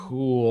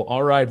Cool.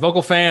 All right,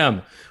 Vocal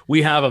Fam,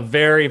 we have a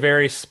very,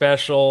 very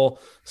special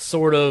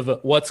sort of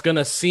what's going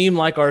to seem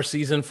like our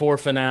season 4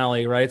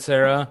 finale, right,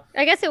 Sarah?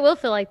 I guess it will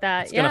feel like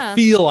that. It's going to Yeah.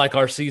 feel like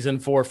our season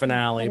 4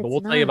 finale, But but it's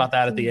we'll tell you not. about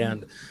that at the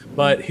end.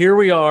 But here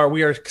we are.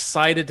 We are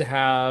excited to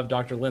have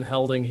Dr. Lynn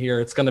Helding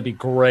here. It's going to be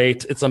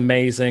great. It's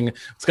amazing.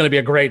 It's going to be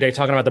a great day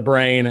talking about the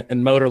brain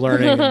and motor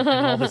learning and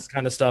all this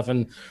kind of stuff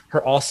and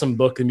her awesome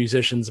book, The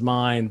Musician's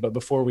Mind. But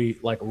before we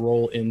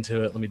roll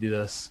into it, let me do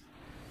this.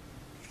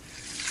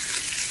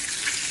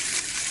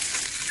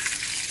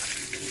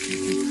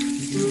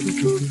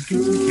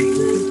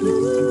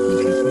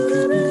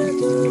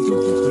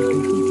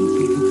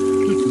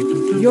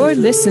 You're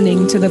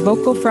listening to the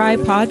Vocal Fry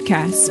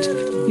Podcast,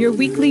 your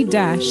weekly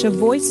dash of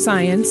voice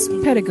science,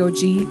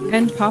 pedagogy,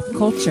 and pop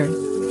culture.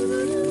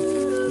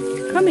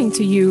 Coming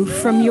to you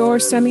from your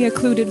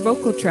semi-occluded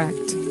vocal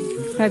tract.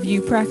 Have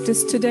you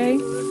practiced today?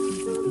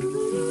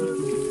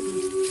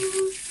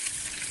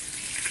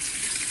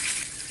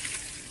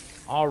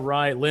 All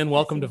right, Lynn,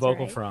 welcome to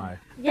Vocal Fry.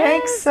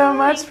 Thanks so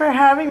much for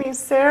having me,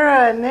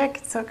 Sarah and Nick.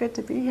 It's so good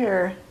to be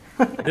here.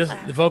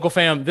 The Vocal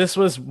Fam, this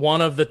was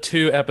one of the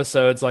 2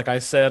 episodes, like I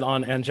said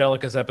on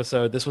Angelica's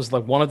episode, this was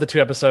one of the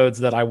 2 episodes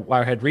that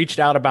I had reached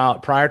out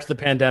about prior to the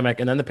pandemic,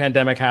 and then the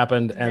pandemic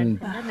happened, and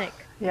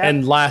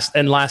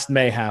last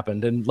May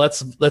happened, and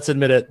let's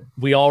admit it,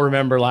 we all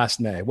remember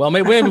last May. Well,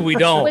 maybe we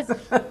don't.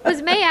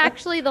 Was May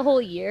actually the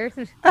whole year?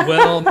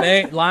 Well,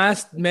 May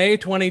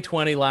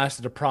 2020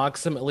 lasted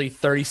approximately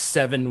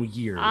 37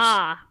 years.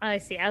 I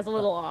see. I was a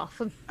little off.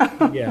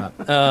 Yeah.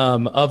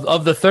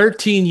 Of the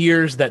 13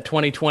 years that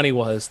 2020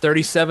 was,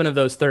 37 of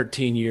those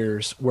 13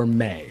 years were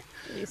May.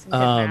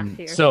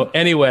 So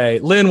anyway,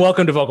 Lynn,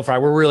 welcome to Vocal Fry.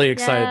 We're really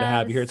excited to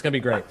have you here. It's going to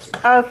be great.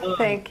 Oh,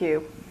 thank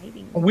you.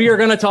 We are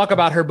going to talk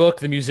about her book,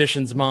 The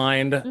Musician's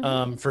Mind,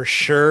 for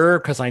sure,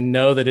 because I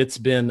know that it's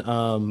been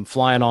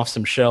flying off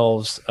some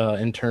shelves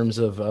in terms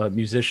of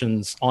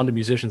musicians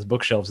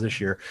bookshelves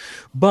this year.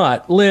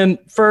 But Lynn,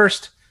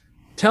 first,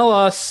 tell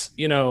us,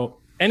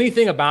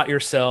 anything about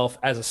yourself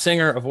as a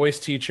singer, a voice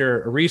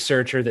teacher, a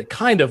researcher that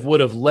kind of would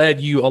have led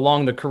you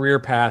along the career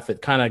path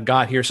that kind of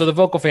got here, so the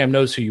Vocal Fam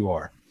knows who you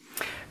are.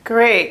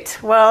 Great.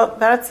 Well,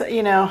 that's,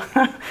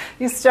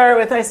 you start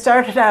with, I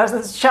started out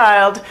as a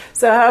child,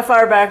 so how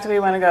far back do we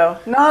want to go?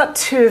 Not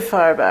too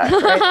far back,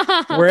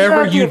 right?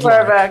 Wherever you'd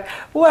like. Back.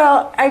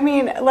 Well, I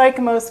mean, like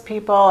most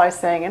people, I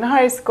sang in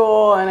high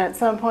school, and at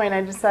some point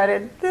I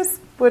decided this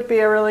would be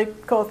a really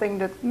cool thing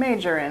to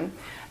major in.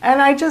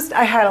 And I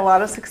had a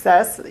lot of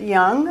success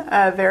young,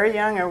 very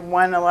young. I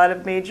won a lot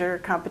of major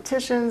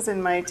competitions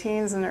in my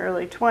teens and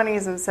early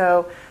 20s. And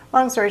so,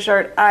 long story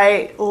short,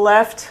 I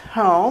left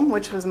home,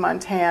 which was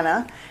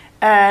Montana,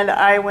 and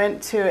I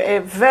went to a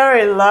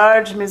very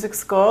large music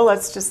school.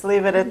 Let's just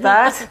leave it at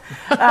that.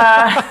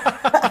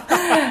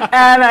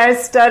 And I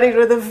studied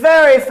with a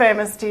very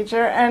famous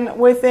teacher. And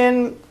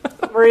within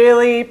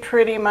really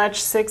pretty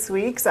much 6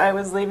 weeks, I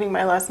was leaving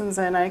my lessons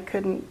and I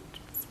couldn't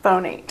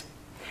phonate.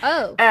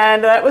 Oh.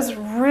 And that was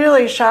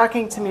really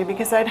shocking to me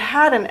because I'd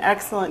had an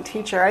excellent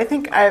teacher. I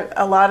think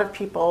a lot of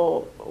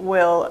people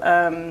will,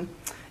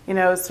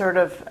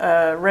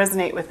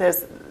 resonate with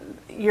this.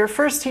 Your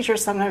first teacher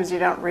sometimes you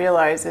don't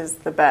realize is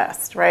the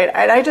best, right?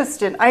 I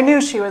just didn't. I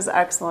knew she was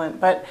excellent,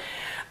 but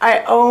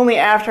only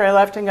after I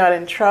left and got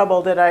in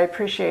trouble did I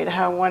appreciate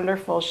how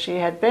wonderful she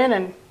had been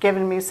and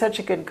given me such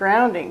a good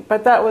grounding.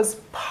 But that was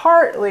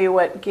partly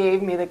what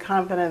gave me the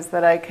confidence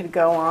that I could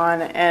go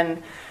on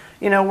and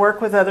work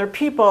with other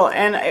people.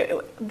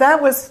 And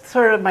that was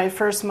sort of my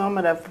first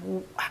moment of,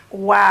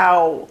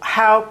 wow,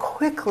 how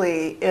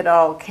quickly it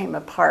all came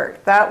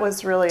apart. That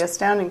was really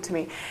astounding to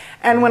me.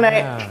 And when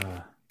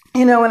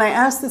when I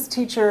asked this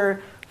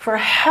teacher for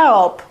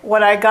help,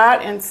 what I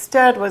got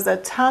instead was a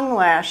tongue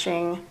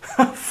lashing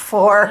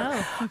for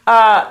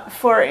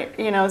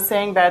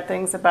saying bad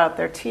things about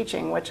their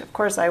teaching, which of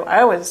course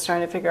I was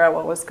trying to figure out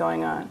what was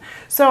going on.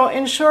 So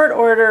in short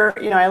order,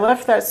 I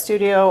left that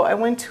studio, I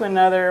went to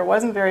another,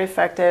 wasn't very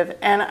effective,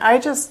 and I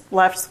just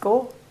left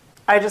school.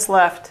 I just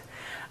left.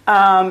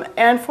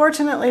 And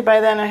fortunately by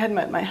then I had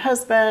met my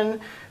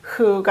husband,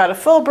 who got a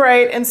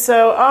Fulbright, and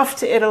so off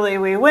to Italy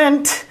we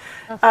went.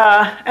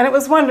 And it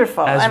was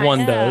wonderful. As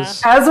one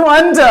does. As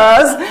one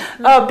does.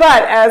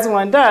 But as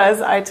one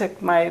does, I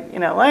took my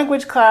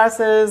language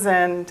classes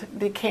and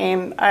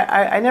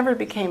I never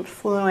became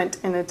fluent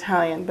in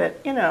Italian,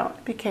 but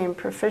became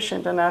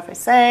proficient enough. I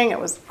sang. It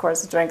was, of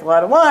course, I drank a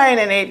lot of wine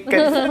and ate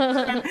good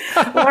food.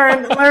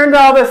 learned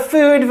all the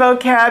food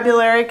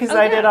vocabulary because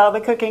I did all the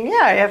cooking.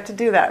 Yeah, you have to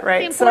do that,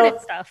 right? The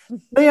important stuff.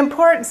 The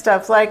important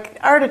stuff like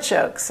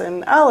artichokes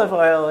and olive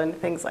oil and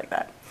things like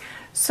that.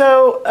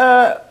 So,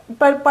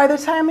 but by the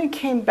time I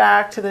came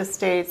back to the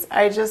States,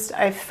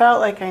 I felt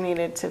like I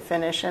needed to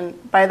finish.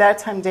 And by that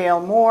time, Dale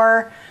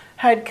Moore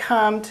had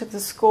come to the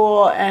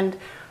school, and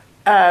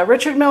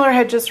Richard Miller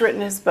had just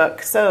written his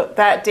book. So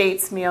that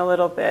dates me a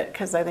little bit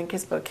because I think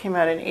his book came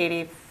out in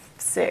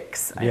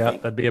 '86. Yeah,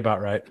 that'd be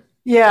about right.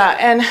 Yeah,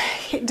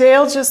 and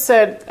Dale just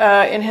said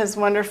in his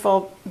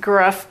wonderful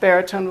gruff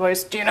baritone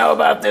voice, "Do you know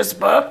about this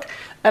book?"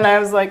 And I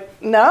was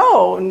like,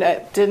 no,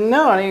 didn't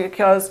know. And he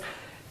goes,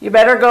 you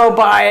better go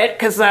buy it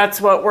because that's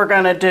what we're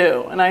going to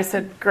do. And I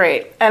said,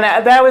 great. And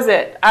that was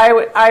it.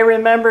 I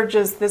remember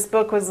just this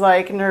book was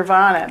like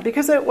nirvana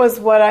because it was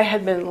what I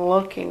had been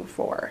looking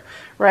for,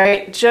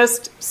 right?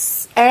 Just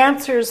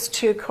answers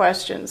to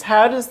questions.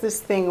 How does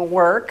this thing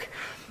work?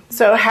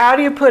 So how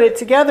do you put it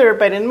together?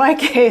 But in my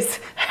case,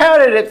 how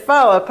did it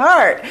fall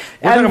apart?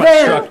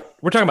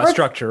 We're talking about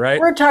structure, right?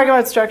 We're talking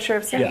about structure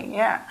of singing,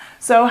 yeah.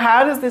 So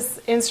how does this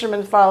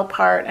instrument fall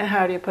apart and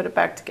how do you put it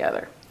back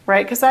together,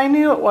 right? Because I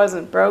knew it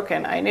wasn't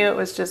broken. I knew it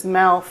was just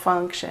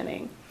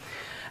malfunctioning.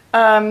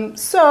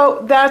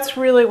 So that's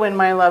really when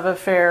my love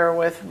affair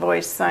with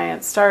voice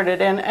science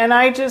started. And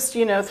I just,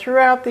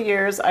 throughout the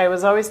years, I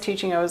was always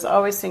teaching, I was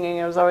always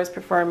singing, I was always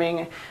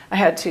performing. I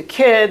had 2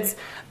 kids.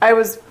 I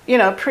was,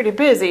 pretty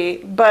busy,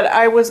 but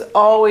I was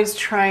always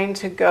trying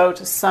to go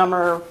to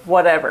summer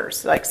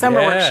whatevers, like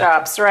summer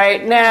workshops,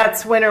 right?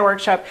 Nats, winter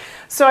workshop.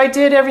 So I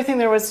did everything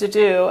there was to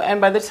do. And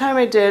by the time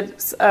I did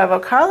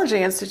Vocology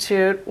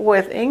Institute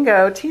with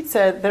Ingo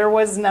Tietze, there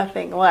was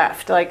nothing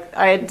left. Like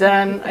I'd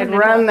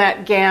run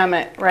that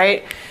gamut,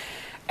 right?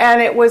 And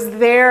it was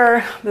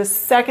there the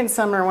second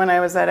summer when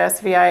I was at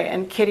SVI,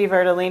 and Kitty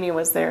Verdolini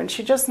was there, and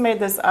she just made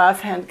this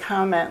offhand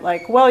comment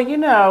like, well,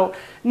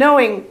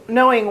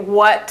 knowing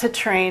what to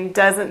train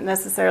doesn't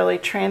necessarily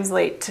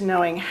translate to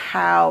knowing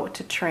how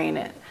to train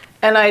it.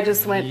 And I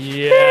just went,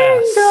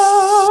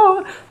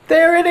 bingo!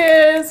 There it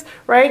is,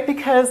 right?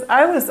 Because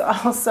I was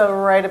also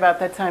right about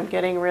that time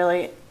getting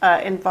really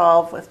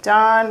involved with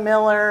Don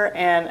Miller,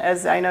 and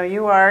as I know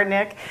you are,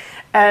 Nick,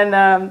 and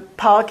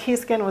Paul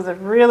Keeskin was a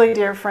really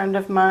dear friend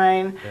of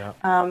mine. Yeah.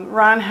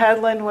 Ron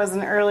Hedlund was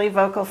an early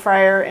vocal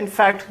fryer. In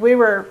fact, we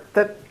were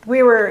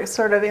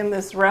sort of in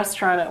this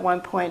restaurant at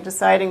one point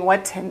deciding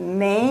what to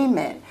name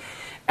it.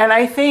 And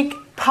I think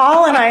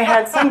Paul and I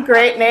had some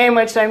great name,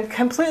 which I'm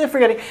completely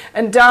forgetting.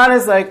 And Don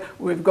is like,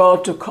 we've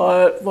got to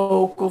call it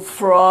Vocal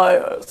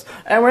Fryers.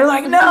 And we're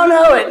like,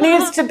 no, it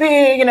needs to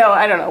be,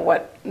 I don't know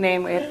what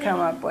name we had come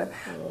up with.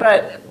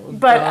 But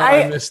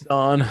I miss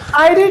Don.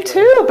 I do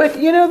too. But,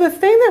 the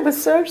thing that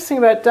was so interesting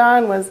about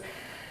Don was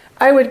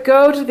I would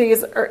go to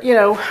these,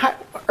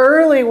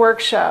 early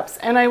workshops,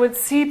 and I would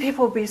see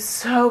people be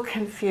so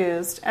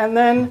confused. And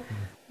then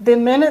the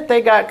minute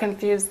they got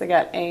confused, they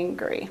got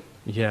angry.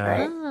 Yeah.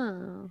 Right?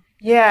 Oh.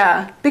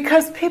 Yeah,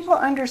 because people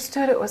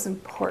understood it was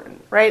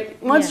important,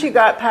 right? Once you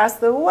got past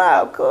the,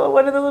 wow, cool,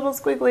 what do the little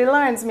squiggly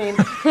lines mean?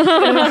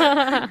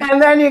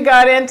 And then you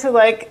got into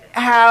like,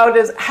 how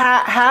do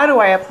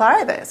I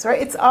apply this,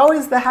 right? It's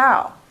always the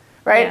how,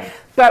 right? Yeah.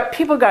 But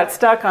people got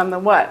stuck on the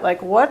what,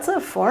 like what's a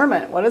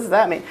formant? What does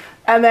that mean?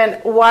 And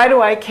then why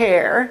do I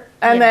care?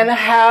 And then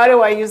how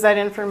do I use that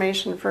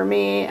information for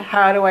me?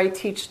 How do I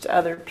teach to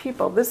other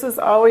people? This is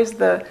always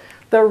the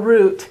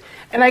root.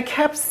 And I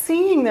kept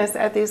seeing this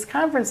at these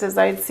conferences.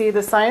 I'd see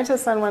the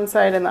scientists on one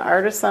side and the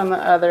artists on the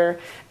other.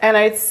 And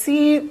I'd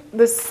see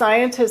the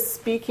scientists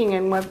speaking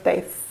in what they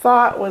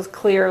thought was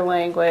clear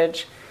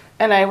language.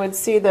 And I would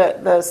see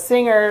the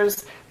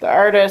singers, the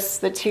artists,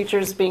 the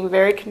teachers being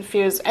very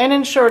confused. And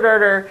in short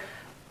order,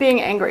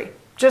 being angry.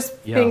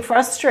 Just being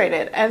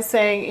frustrated and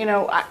saying,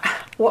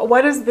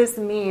 what does this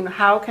mean?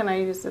 How can I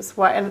use this?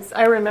 Why? And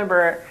I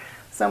remember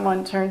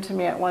someone turned to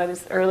me at one of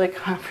these early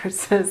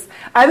conferences.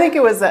 I think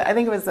it was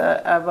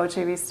a Voce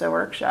Vista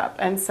workshop,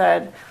 and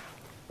said,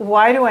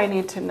 "Why do I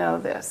need to know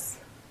this?"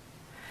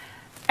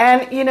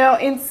 And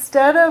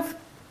instead of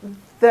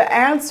the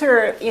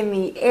answer in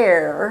the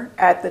air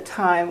at the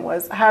time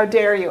was, "How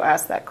dare you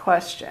ask that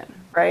question?"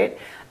 Right?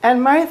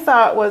 And my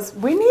thought was,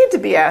 we need to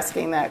be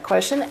asking that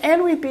question,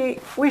 and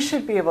we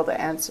should be able to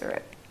answer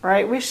it.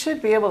 Right? We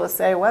should be able to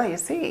say, "Well, you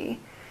see,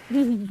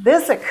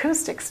 this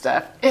acoustic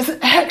stuff is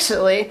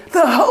actually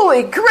the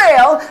holy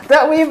grail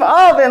that we've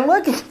all been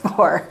looking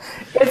for.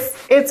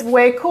 It's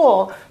way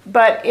cool,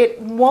 but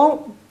it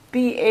won't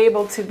be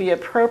able to be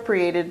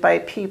appropriated by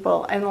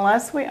people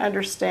unless we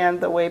understand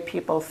the way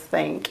people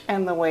think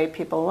and the way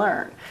people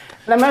learn."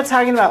 And I'm not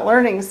talking about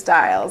learning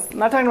styles. I'm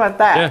not talking about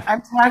that. Yeah.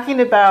 I'm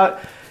talking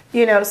about,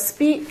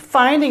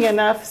 finding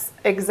enough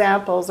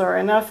examples or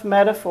enough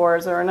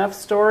metaphors or enough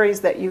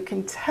stories that you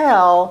can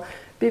tell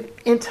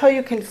until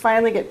you can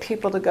finally get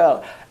people to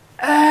go,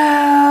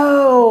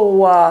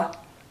 oh,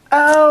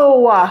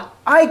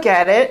 I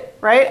get it,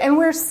 right? And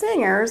we're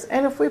singers,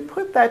 and if we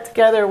put that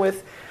together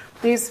with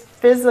these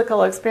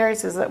physical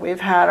experiences that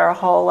we've had our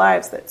whole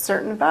lives, that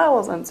certain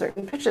vowels and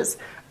certain pitches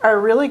are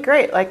really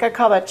great. Like I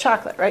call that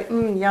chocolate, right?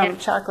 Yum,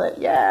 chocolate,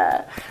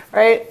 yeah.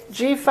 Right?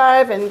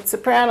 G5 and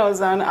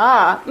sopranos on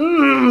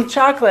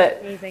chocolate.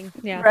 Amazing,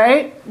 yeah.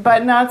 Right?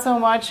 But not so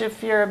much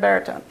if you're a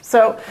baritone.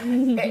 So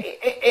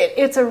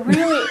it's a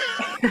really,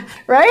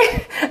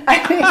 right?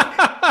 I mean,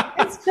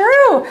 it's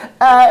true.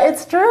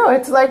 It's true.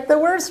 It's like the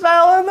worst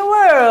vowel in the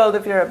world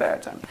if you're a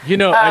baritone.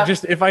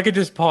 If I could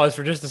just pause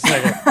for just a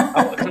second.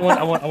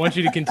 I want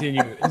you to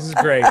continue. This is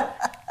great.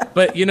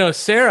 But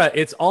Sarah,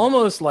 it's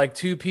almost like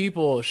two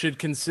people should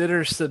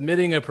consider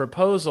submitting a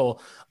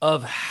proposal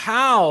of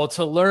how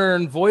to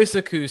learn voice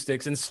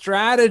acoustics and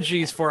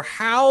strategies for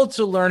how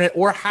to learn it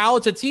or how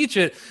to teach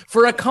it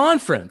for a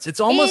conference. It's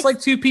almost like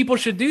two people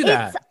should do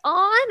that. It's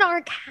on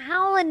our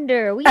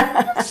calendar. We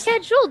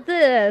scheduled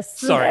this.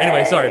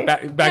 Sorry.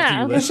 Back to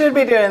you, You Liz. should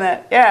be doing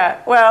that.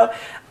 Yeah. Well,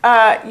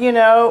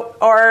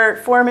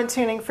 or Format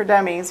Tuning for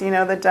Dummies,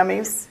 the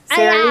Dummies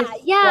series.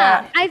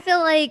 I feel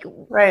like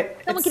Right.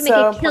 someone It's can make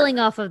so a killing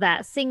off of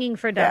that, singing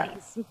for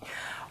dummies.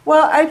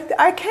 Well,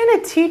 I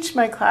kind of teach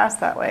my class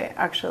that way,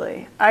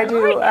 actually. I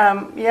do,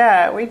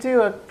 we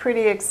do a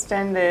pretty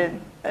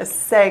extended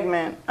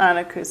segment on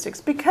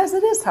acoustics because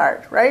it is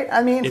hard, right?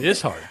 I mean, It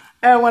is hard.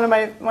 One of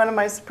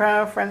my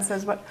soprano friends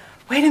says,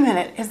 wait a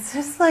minute, is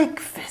this like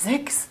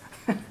physics?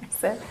 I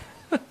said,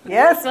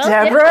 yes, Well,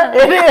 Deborah,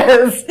 it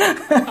is.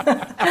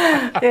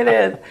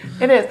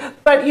 It is.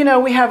 But,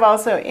 we have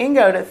also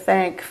Ingo to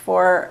thank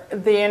for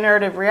the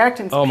inertive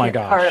reactance Oh, my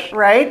gosh. part,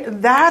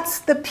 right? That's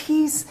the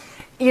piece.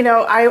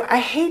 I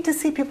hate to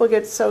see people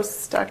get so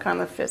stuck on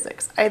the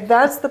physics.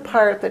 That's the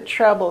part that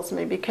troubles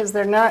me because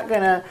they're not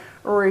going to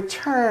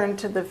return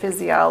to the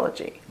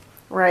physiology,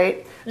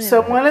 right? Mm-hmm.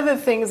 So one of the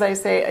things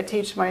I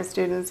teach my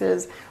students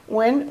is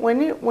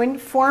when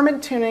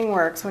format tuning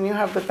works, when you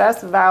have the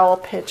best vowel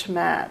pitch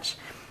match,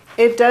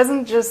 it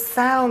doesn't just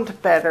sound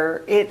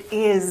better, it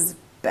is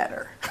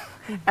better.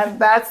 And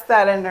that's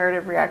that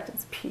inertive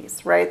reactance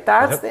piece, right?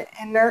 That's the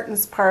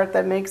inertance part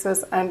that makes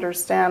us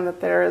understand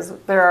that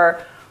there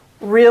are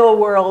real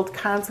world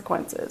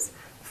consequences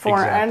for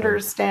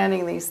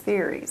understanding these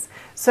theories.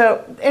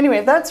 So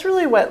anyway, that's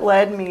really what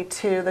led me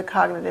to the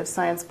cognitive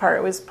science part.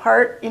 It was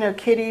part,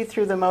 Kitty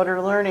through the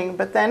motor learning,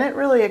 but then it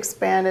really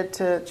expanded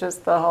to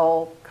just the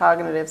whole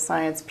cognitive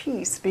science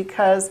piece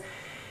because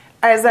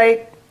as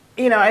I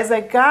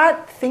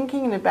got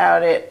thinking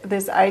about it,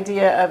 this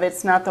idea of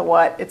it's not the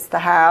what, it's the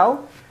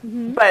how.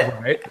 Mm-hmm.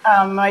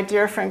 But my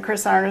dear friend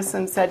Chris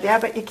Arneson said, yeah,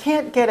 but you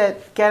can't get a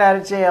get out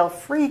of jail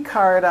free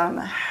card on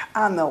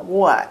the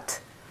what,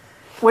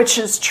 which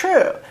is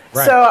true.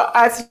 Right. So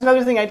that's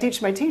another thing I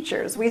teach my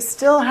teachers. We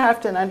still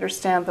have to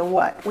understand the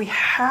what. We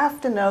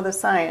have to know the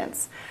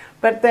science.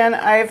 But then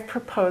I've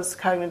proposed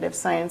cognitive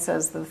science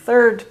as the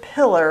third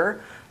pillar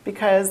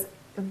because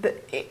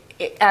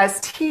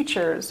as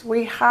teachers,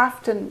 we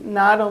have to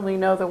not only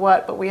know the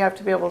what, but we have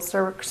to be able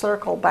to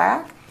circle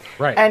back.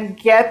 Right. And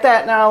get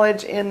that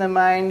knowledge in the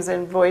minds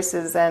and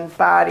voices and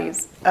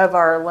bodies of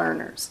our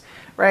learners,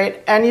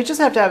 right? And you just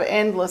have to have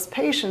endless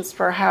patience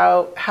for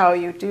how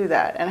you do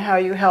that and how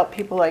you help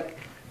people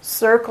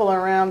circle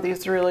around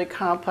these really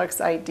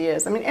complex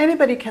ideas. I mean,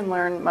 anybody can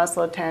learn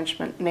muscle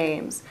attachment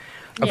names,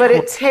 but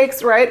it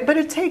takes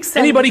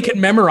anybody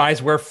can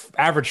memorize where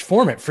average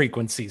format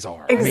frequencies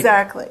are.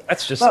 Exactly. I mean,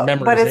 that's just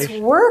memorization. But it's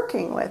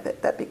working with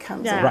it that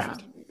becomes that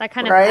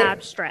kind of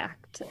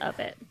abstract of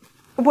it.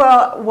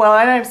 Well,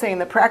 and I'm saying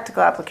the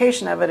practical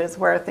application of it is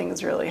where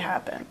things really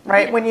happen,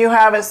 right? Yeah. When you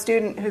have a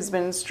student who's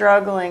been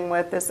struggling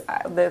with this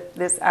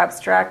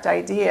abstract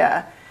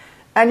idea,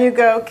 and you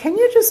go, can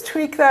you just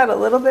tweak that a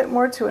little bit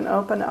more to an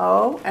open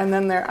O? And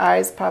then their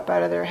eyes pop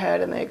out of their head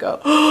and they go,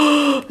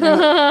 oh,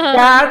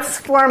 that's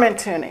format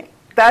tuning.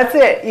 That's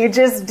it. You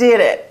just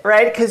did it,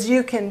 right? Because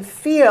you can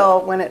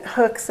feel when it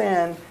hooks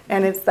in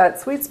and it's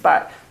that sweet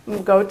spot.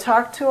 Go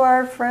talk to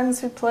our friends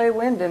who play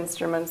wind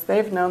instruments.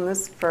 They've known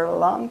this for a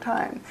long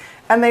time.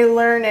 And they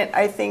learn it,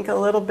 I think, a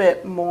little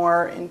bit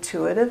more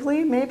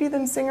intuitively, maybe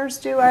than singers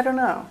do. I don't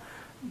know.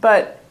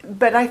 But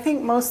I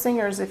think most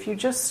singers, if you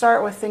just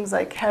start with things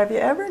like, have you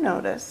ever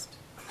noticed?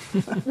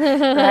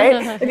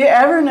 Right? Have you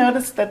ever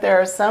noticed that there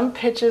are some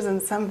pitches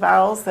and some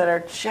vowels that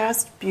are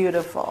just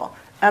beautiful?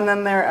 And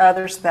then there are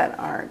others that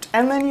aren't.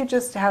 And then you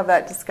just have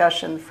that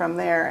discussion from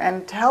there.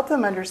 And to help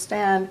them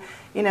understand,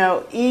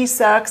 E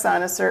sucks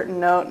on a certain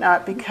note,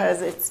 not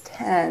because it's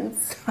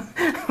tense,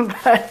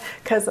 but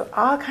because of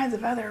all kinds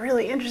of other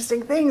really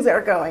interesting things that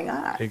are going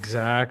on.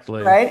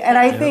 Exactly. Right? And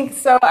I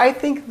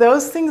think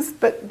those things,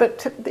 but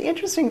the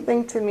interesting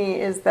thing to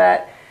me is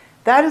that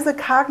is a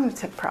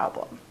cognitive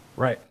problem.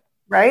 Right.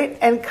 Right?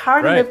 And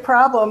cognitive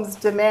problems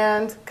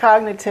demand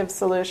cognitive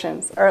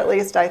solutions, or at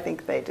least I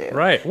think they do.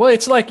 Right. Well,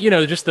 it's like,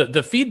 just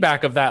the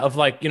feedback of that, of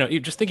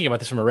just thinking about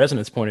this from a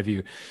resonance point of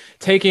view,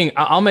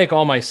 I'll make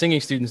all my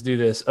singing students do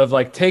this, of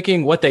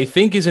taking what they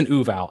think is an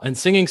oo vowel and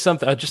singing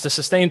something, just a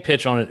sustained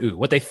pitch on an oo,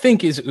 what they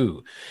think is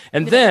oo,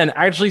 and then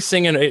actually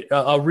singing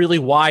a really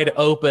wide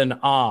open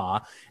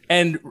ah,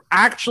 and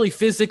actually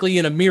physically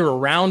in a mirror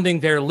rounding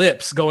their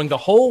lips, going the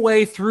whole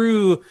way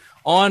through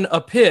on a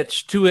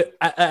pitch to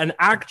an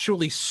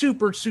actually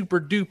super,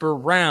 super duper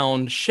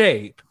round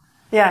shape.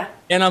 Yeah.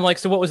 And I'm like,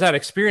 so what was that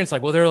experience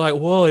like? Well, they're like,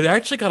 well, it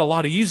actually got a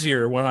lot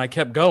easier when I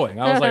kept going.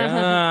 I was like,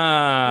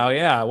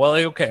 yeah, well,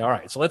 okay, all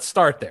right. So let's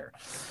start there.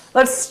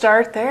 Let's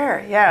start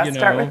there. Yeah,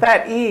 start with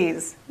that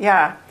ease.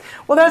 Yeah.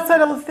 Well, that's that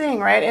little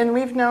thing, right? And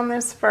we've known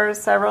this for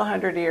several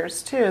hundred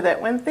years, too,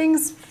 that when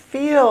things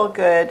feel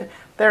good,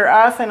 they're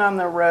often on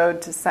the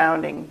road to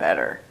sounding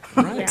better.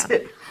 Right.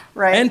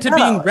 Right. And to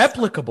being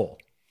replicable.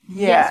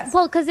 Yes.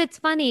 Well, because it's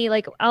funny,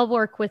 like I'll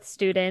work with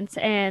students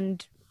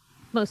and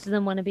most of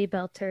them want to be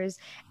belters.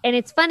 And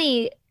it's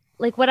funny,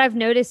 like what I've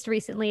noticed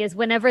recently is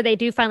whenever they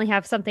do finally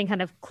have something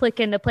kind of click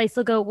into place,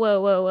 they'll go, whoa,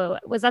 whoa, whoa.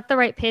 Was that the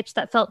right pitch?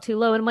 That felt too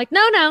low. And I'm like,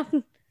 no,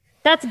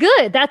 that's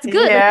good. That's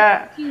good.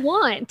 Yeah. Like, you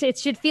want. It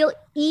should feel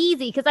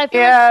easy. Because I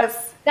feel Yes.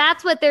 like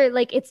that's what they're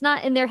like. It's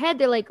not in their head.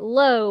 They're like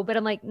low, but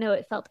I'm like, no,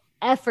 it felt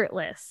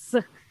effortless.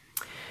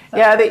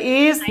 Yeah, the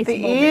ease Nice the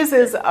moment. ease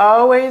is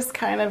always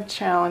kind of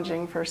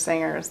challenging for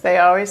singers. They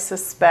always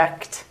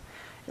suspect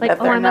Like, that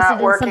oh, they're I must have not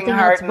done working something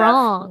hard else enough.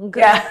 wrong.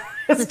 Yeah,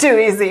 it's too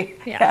easy.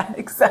 Yeah. Yeah,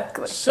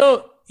 exactly.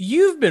 So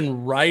you've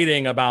been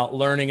writing about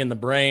learning in the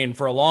brain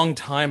for a long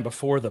time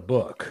before the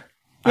book.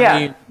 Yeah. I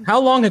mean,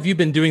 how long have you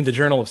been doing the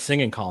Journal of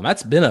Singing column?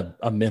 That's been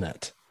a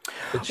minute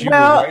that you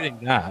Well, were writing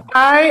that.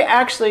 I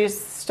actually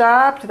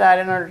stopped that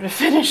in order to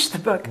finish the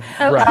book.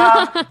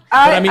 Right. But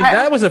I mean,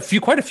 that was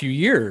quite a few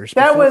years.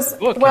 That before was the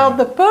book well. came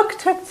The book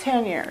took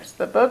 10 years.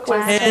 The book was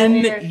out. 10 10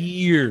 years.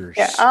 years.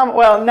 Yeah,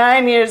 well,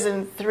 9 years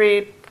and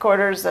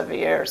 3/4 of a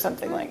year, or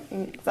something like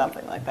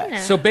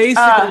that. So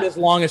basically, as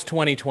long as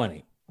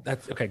 2020.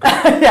 That's okay. Go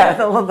ahead. Yeah,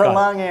 the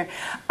long year.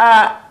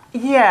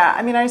 Yeah,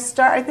 I mean, I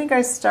think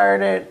I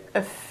started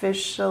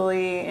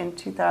officially in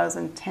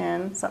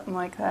 2010, something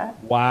like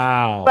that.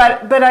 Wow.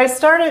 But I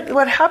started.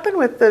 What happened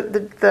with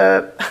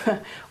the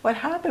what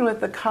happened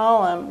with the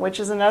column, which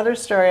is another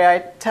story I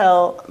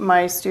tell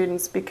my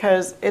students,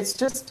 because it's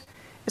just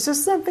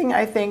something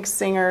I think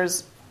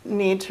singers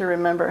need to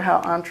remember,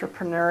 how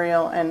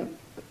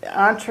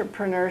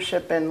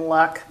entrepreneurship and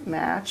luck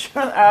match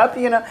up,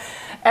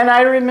 And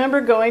I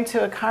remember going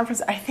to a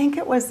conference, I think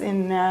it was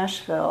in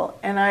Nashville,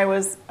 and I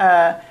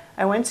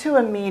went to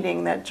a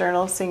meeting that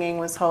Journal of Singing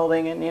was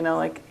holding, and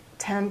like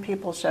 10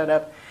 people showed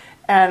up,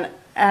 and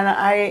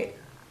I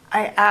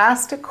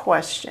asked a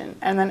question,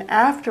 and then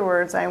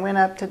afterwards I went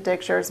up to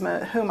Dick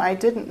Schertzma, whom I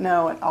didn't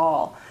know at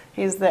all.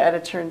 He's the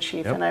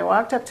editor-in-chief. Yep. And I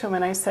walked up to him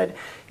and I said,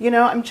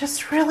 I'm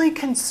just really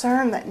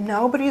concerned that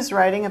nobody's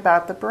writing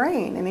about the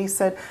brain. And he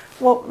said,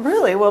 well,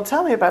 really? Well,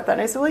 tell me about that.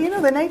 And I said, well,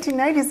 the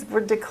 1990s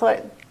were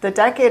the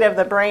decade of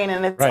the brain,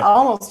 and it's Right.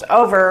 almost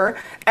over,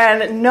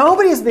 and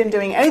nobody's been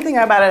doing anything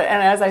about it.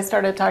 And as I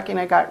started talking,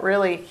 I got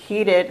really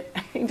heated.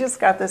 He just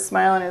got this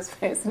smile on his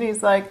face, and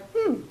he's like,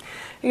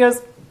 He goes,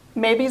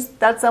 maybe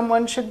that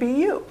someone should be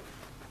you.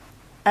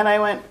 And I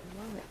went,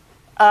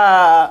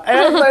 and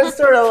I was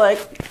sort of like,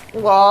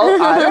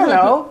 well, I don't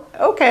know.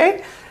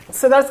 Okay.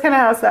 So that's kind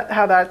of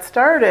how that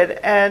started.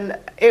 And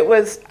I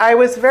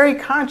was very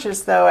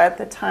conscious, though, at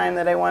the time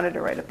that I wanted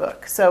to write a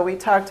book. So we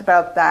talked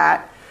about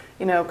that,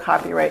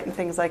 copyright and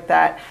things like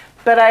that.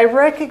 But I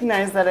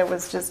recognized that it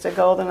was just a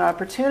golden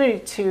opportunity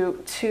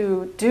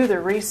to do the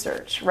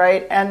research,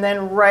 right? And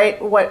then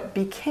write what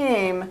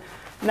became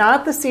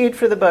not the seed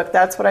for the book.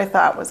 That's what I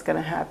thought was going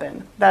to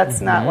happen. That's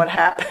not what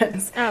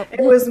happens. Oh.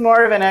 It was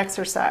more of an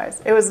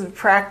exercise. It was a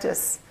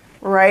practice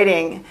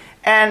writing.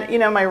 And,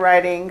 my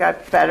writing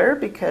got better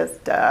because,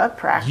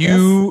 practice.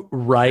 You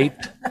write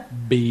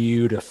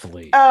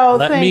beautifully. Oh,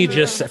 Let thank me you.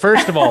 just say,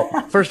 first of all,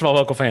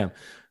 Vocal Fam,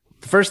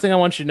 the first thing I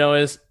want you to know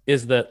is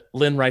that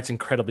Lynn writes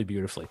incredibly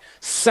beautifully.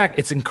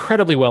 It's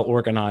incredibly well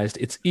organized.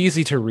 It's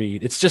easy to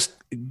read. It's just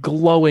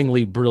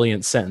glowingly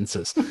brilliant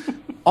sentences.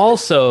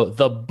 Also,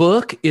 the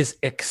book is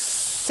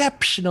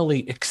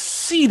exceedingly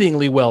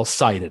well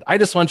cited. I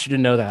just want you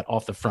to know that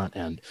off the front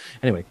end.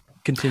 Anyway,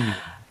 continue.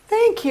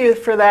 Thank you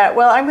for that.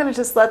 Well, I'm going to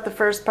just let the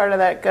first part of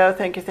that go.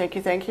 Thank you. You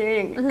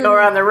can go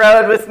around the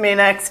road with me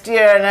next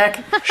year, Nick.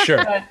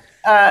 Sure.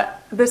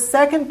 The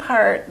second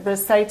part, the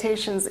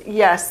citations,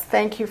 yes,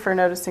 thank you for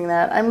noticing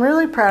that. I'm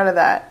really proud of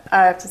that,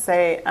 I have to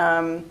say.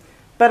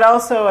 But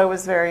also I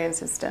was very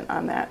insistent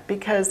on that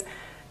because,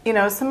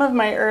 some of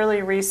my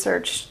early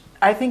research,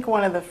 I think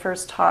one of the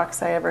first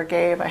talks I ever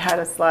gave, I had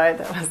a slide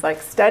that was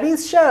like,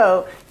 studies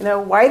show,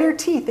 whiter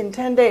teeth in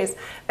 10 days.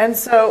 And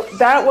so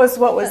that was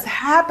what was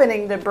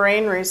happening to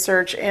brain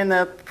research in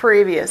the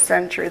previous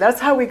century.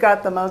 That's how we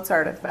got the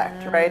Mozart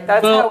effect, right?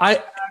 That's Well, how we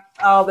got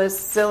all this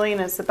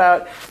silliness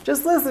about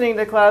just listening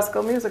to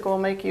classical music will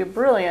make you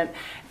brilliant.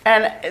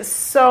 And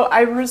so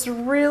I was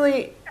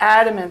really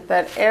adamant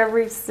that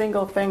every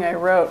single thing I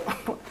wrote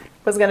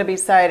was going to be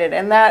cited.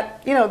 And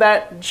that,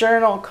 that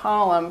journal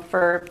column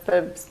for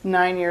the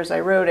 9 years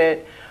I wrote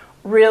it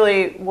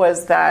really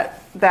was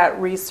that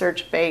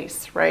research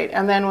base, right?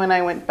 And then when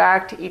I went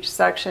back to each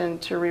section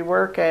to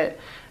rework it,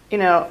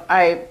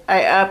 I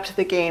upped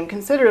the game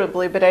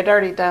considerably, but I'd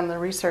already done the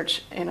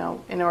research, in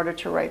order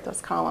to write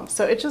those columns.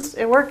 So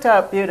it worked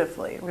out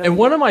beautifully. Really. And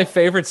one of my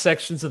favorite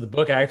sections of the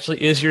book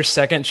actually is your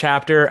second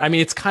chapter. I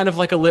mean, it's kind of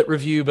like a lit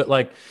review, but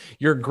like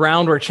your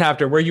groundwork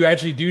chapter where you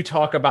actually do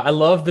talk about, I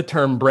love the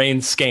term brain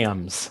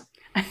scams.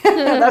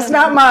 That's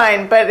not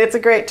mine, but it's a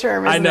great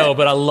term. I know, it?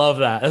 but I love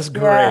that. That's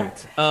great.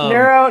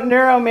 Yeah.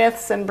 Neuro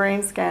myths and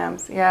brain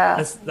scams.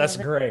 Yeah. That's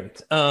great.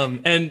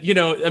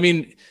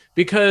 And,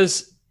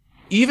 because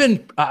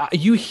even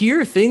you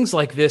hear things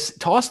like this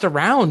tossed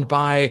around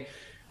by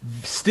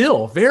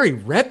still very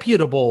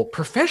reputable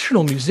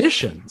professional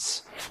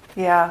musicians.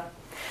 Yeah.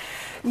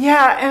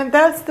 Yeah, and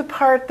that's the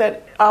part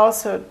that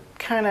also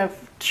kind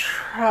of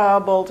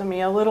troubled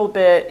me a little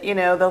bit,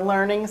 the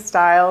learning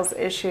styles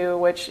issue,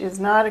 which is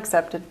not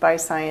accepted by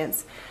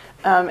science.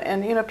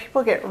 And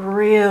people get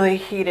really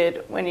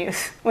heated when you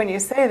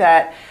say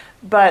that,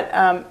 but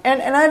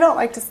and I don't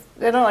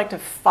like to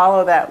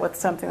follow that with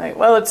something like,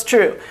 well, it's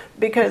true,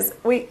 because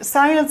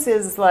science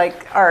is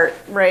like art,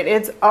 right?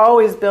 It's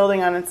always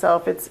building on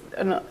itself. It's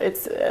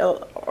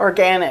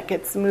organic.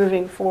 It's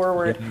moving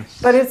forward,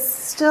 but it's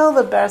still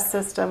the best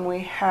system we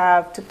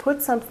have to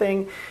put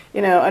something,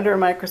 under a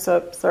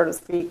microscope, so to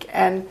speak,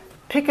 and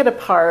pick it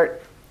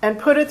apart and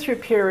put it through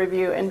peer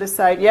review and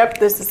decide, yep,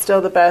 this is still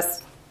the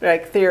best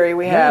theory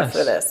we have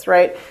for this,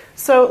 right?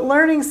 So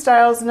learning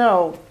styles,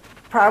 no,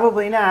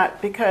 probably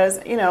not, because,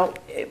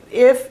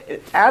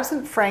 if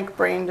absent frank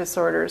brain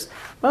disorders,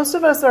 most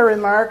of us are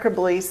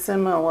remarkably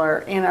similar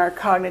in our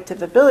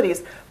cognitive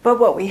abilities, but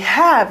what we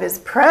have is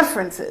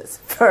preferences,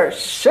 for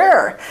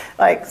sure,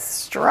 like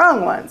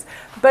strong ones.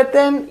 But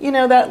then,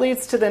 that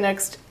leads to the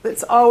next,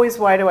 it's always,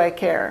 why do I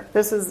care?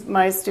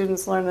 My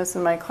students learn this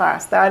in my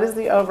class. That is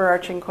the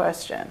overarching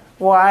question.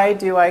 Why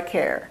do I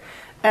care?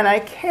 And I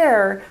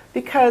care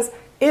because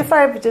if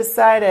I've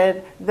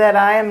decided that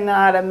I am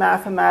not a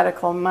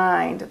mathematical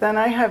mind, then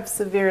I have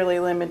severely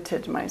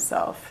limited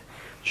myself.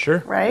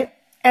 Sure. Right?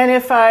 And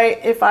if I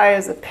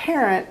as a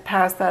parent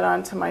pass that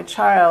on to my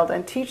child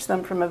and teach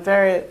them from a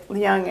very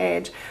young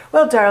age,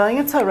 well, darling,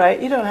 it's all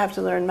right. You don't have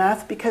to learn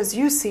math because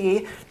you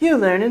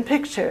learn in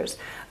pictures.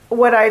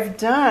 What I've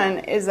done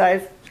is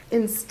I've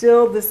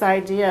instilled this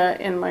idea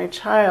in my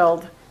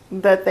child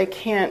that they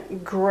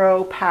can't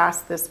grow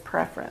past this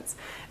preference.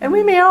 And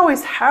we may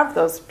always have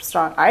those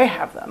strong, I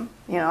have them,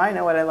 I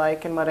know what I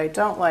like and what I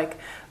don't like,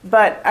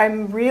 but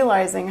I'm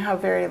realizing how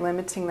very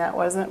limiting that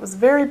was. And it was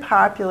very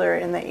popular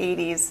in the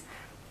 80s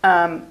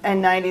and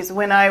 90s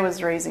when I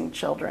was raising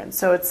children.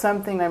 So it's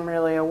something I'm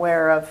really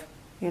aware of,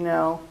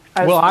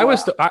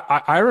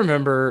 I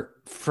remember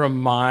from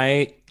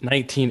my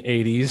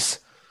 1980s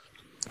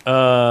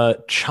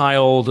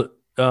child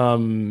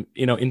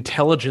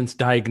intelligence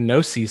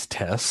diagnoses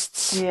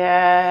tests.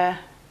 Yeah.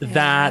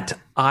 That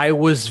I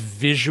was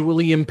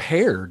visually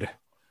impaired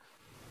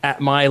at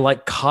my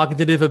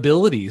cognitive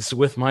abilities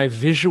with my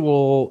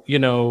visual,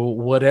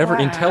 whatever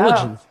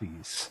intelligence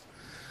piece.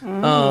 But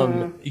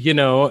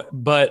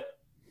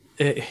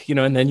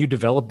and then you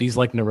develop these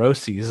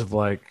neuroses of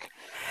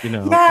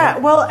Yeah,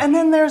 well, and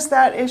then there's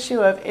that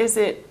issue of is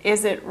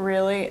it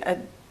really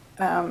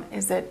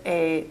is it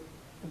a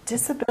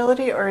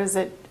disability or is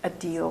it a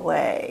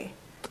delay?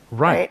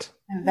 Right.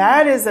 And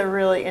that is a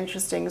really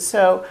interesting.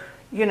 So,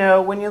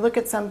 when you look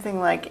at something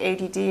like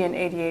ADD and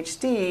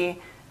ADHD,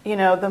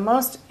 the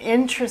most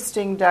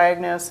interesting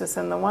diagnosis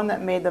and the one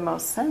that made the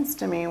most sense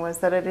to me was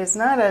that it is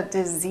not a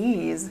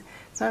disease,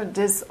 it's not a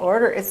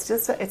disorder,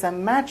 it's a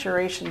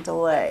maturation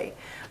delay.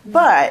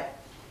 But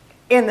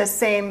at the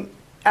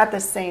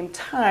same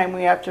time,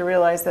 we have to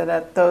realize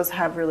that those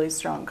have really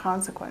strong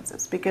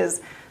consequences,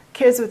 because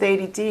kids with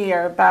ADD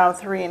are about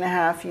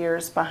 3.5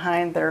 years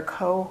behind their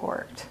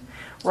cohort,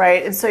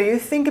 right? And so you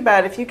think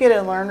about if you get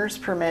a learner's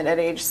permit at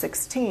age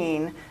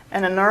 16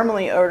 and a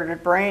normally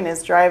ordered brain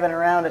is driving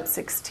around at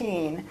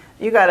 16,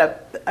 you got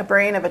a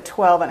brain of a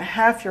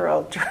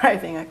 12.5-year-old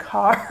driving a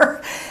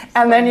car.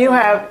 And then you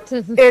have,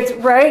 it's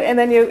right, and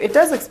then it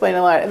does explain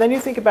a lot. And then you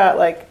think about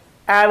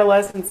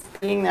adolescence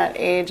being that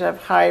age of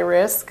high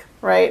risk,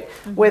 right?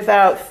 Mm-hmm.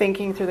 Without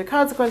thinking through the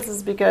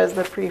consequences because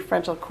the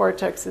prefrontal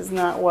cortex is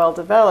not well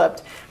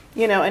developed.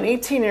 An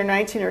 18 or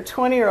 19 or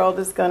 20-year-old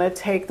is going to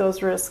take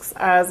those risks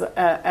as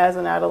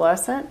an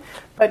adolescent,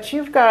 but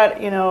you've got,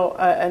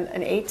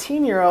 an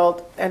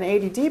 18-year-old, an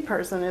ADD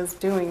person is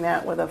doing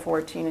that with a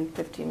 14 and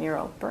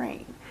 15-year-old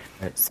brain.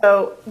 Right.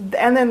 So,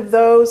 and then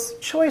those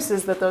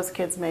choices that those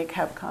kids make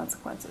have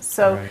consequences.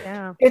 So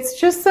It's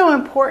just so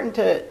important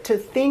to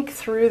think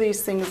through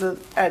these things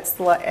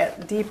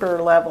at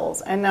deeper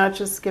levels and not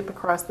just skip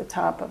across the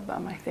top of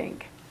them, I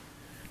think.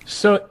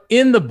 So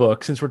in the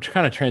book, since we're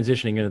kind of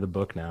transitioning into the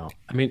book now,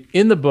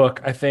 in the book,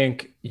 I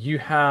think you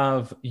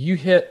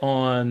hit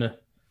on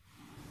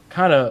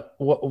kind of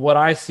what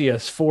I see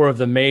as 4 of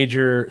the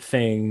major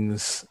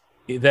things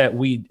that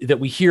we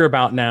hear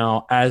about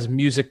now as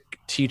music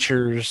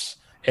teachers,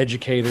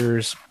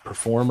 educators,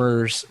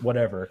 performers,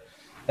 whatever.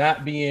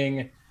 That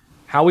being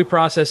how we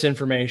process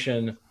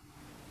information,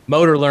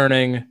 motor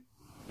learning,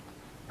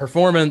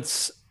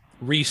 performance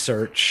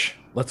research,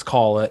 let's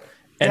call it,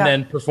 and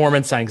then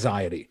performance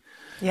anxiety.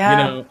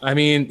 Yeah.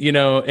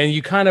 And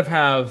you kind of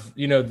have,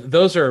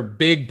 those are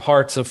big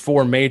parts of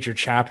 4 major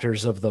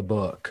chapters of the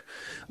book.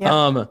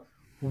 Yeah.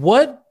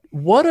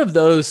 What of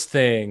those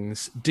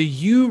things do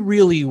you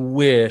really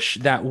wish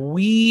that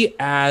we,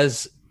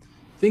 as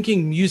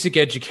thinking music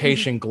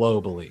education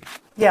globally,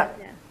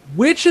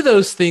 which of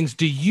those things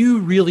do you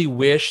really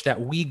wish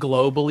that we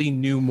globally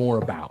knew more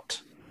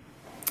about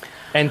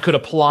and could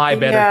apply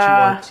better to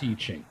our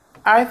teaching?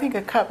 I think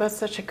that's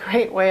such a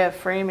great way of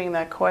framing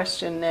that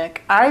question,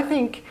 Nick. I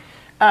think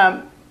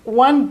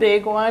one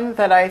big one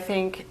that I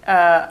think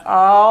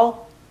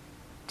all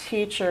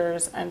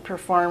teachers and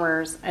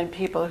performers and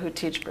people who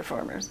teach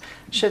performers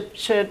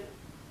should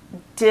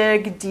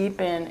dig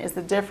deep in is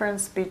the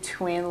difference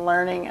between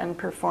learning and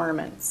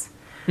performance.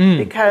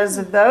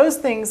 Because those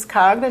things,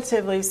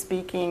 cognitively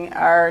speaking,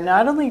 are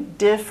not only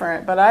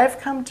different, but I've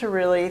come to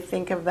really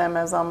think of them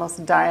as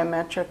almost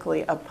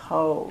diametrically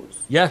opposed.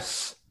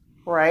 Yes.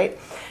 Right?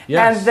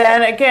 Yes. And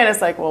then again,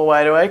 it's like, well,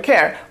 why do I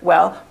care?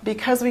 Well,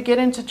 because we get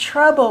into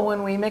trouble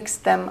when we mix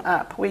them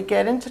up. We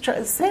get into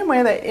the same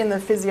way that in the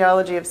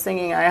physiology of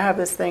singing, I have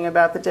this thing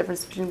about the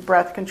difference between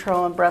breath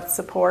control and breath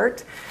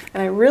support.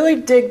 And I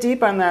really dig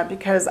deep on that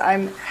because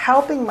I'm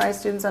helping my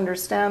students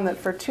understand that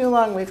for too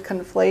long we've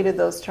conflated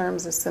those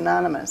terms as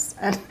synonymous,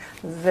 and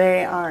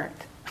they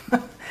aren't.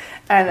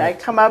 And I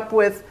come up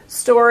with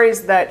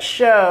stories that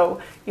show,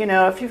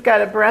 if you've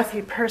got a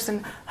breathy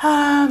person,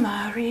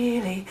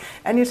 really,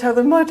 and you tell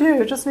them, my dear,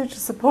 you just need to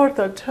support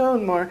that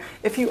tone more.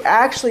 If you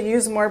actually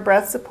use more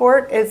breath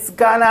support, it's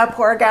gonna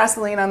pour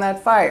gasoline on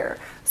that fire.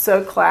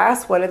 So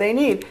class, what do they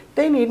need?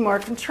 They need more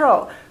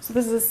control. So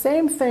this is the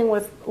same thing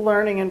with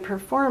learning and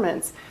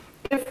performance.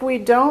 If we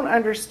don't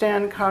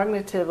understand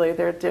cognitively,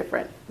 they're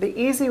different. The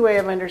easy way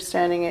of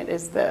understanding it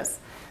is this.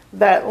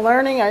 That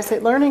learning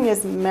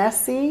is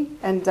messy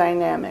and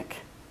dynamic,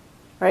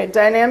 right?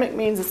 Dynamic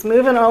means it's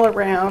moving all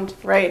around,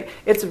 right?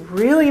 It's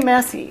really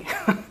messy.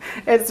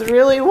 It's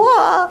really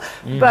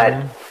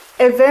but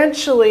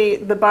eventually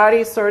the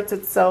body sorts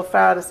itself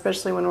out,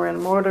 especially when we're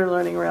in motor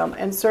learning realm,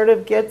 and sort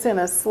of gets in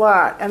a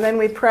slot. And then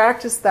we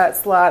practice that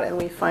slot and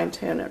we fine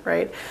tune it,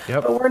 right?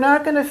 Yep. But we're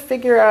not going to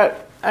figure out,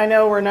 I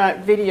know we're not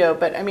video,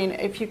 but I mean,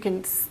 if you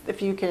can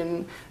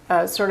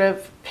sort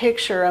of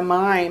picture a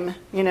mime,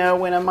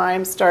 when a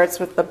mime starts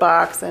with the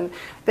box and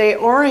they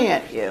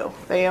orient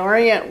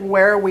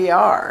where we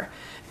are.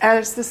 And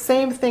it's the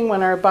same thing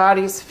when our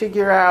bodies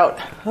figure out,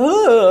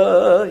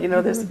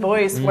 this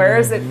voice, where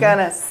is it going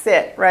to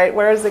sit, right?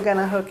 Where is it going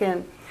to hook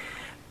in?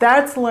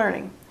 That's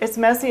learning. It's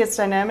messy, it's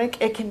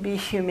dynamic, it can be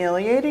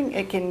humiliating,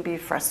 it can be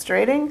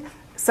frustrating.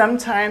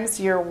 Sometimes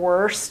your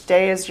worst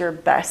day is your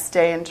best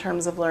day in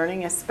terms of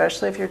learning,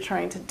 especially if you're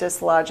trying to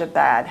dislodge a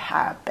bad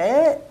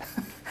habit,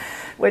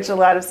 which a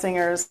lot of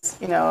singers,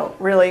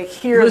 really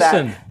hear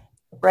that,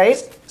 right?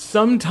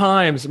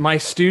 Sometimes my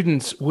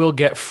students will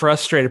get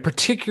frustrated,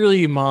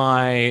 particularly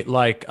my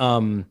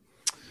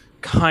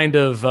kind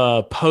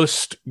of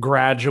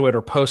postgraduate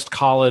or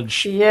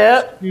post-college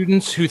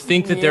students who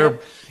think that they're,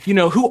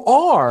 who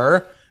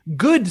are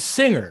good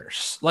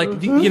singers,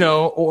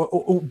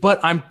 but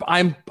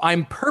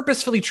I'm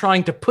purposefully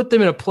trying to put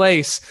them in a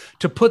place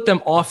to put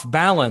them off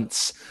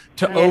balance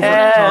to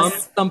overcome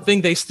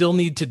something they still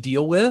need to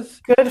deal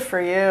with. Good for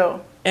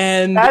you.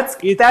 And that's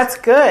good. That's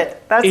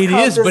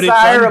called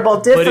desirable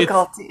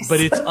difficulties.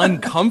 But it's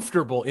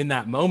uncomfortable in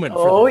that moment.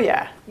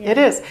 It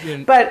is.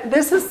 But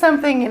this is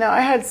something, I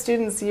had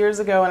students years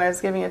ago when I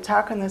was giving a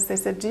talk on this, they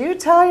said, do you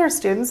tell your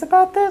students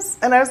about this?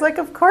 And I was like,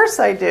 of course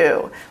I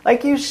do.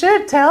 Like, you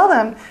should tell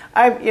them,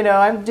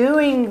 I'm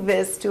doing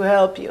this to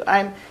help you.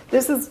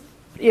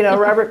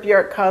 Robert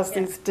Bjork calls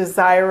these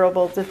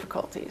desirable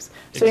difficulties.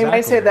 So you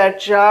might say that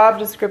job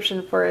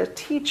description for a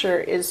teacher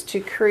is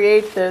to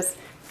create this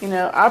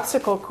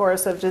obstacle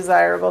course of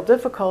desirable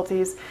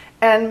difficulties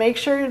and make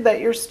sure that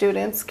your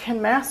students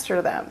can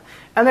master them.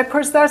 And of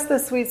course, that's the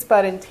sweet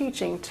spot in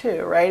teaching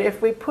too, right?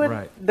 If we put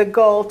the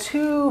goal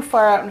too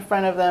far out in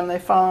front of them, they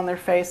fall on their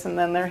face and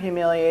then they're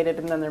humiliated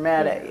and then they're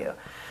mad at you.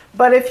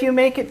 But if you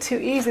make it too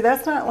easy,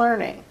 that's not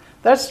learning.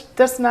 That's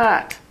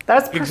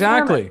performance.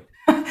 Exactly.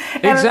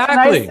 Exactly. And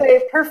I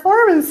say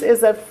performance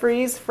is a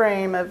freeze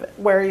frame of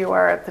where you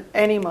are at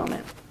any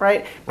moment,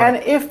 right? And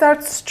if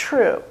that's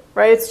true,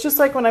 right, it's just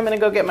like when I'm going to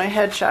go get my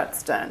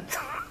headshots done.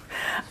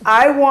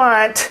 I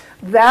want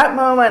that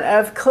moment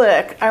of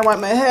click. I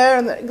want my hair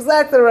in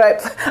exactly the right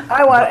place.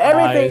 I want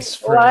everything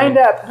lined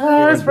up.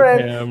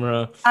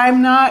 Camera.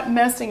 I'm not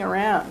messing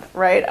around,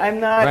 right?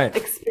 I'm not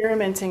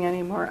experimenting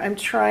anymore. I'm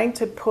trying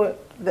to put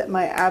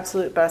my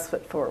absolute best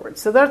foot forward.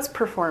 So that's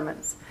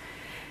performance.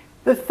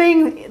 The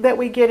thing that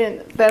we get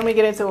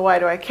into, why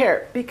do I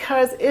care?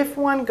 Because if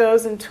one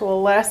goes into a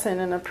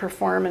lesson in a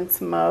performance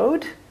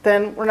mode,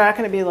 then we're not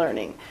going to be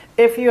learning.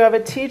 If you have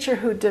a teacher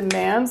who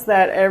demands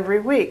that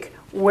every week,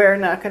 we're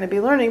not going to be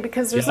learning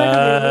because there's not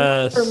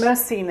going to be room for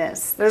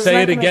messiness.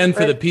 Say it again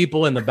for the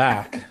people in the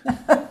back.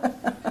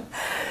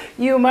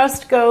 You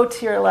must go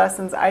to your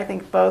lessons, I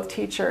think, both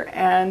teacher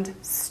and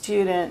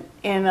student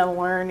in a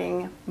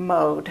learning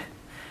mode.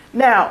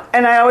 Now,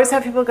 and I always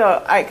have people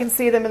go, I can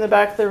see them in the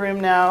back of the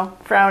room now,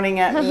 frowning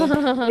at me.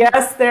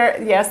 Yes,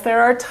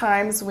 there are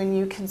times when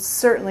you can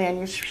certainly, and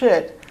you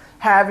should,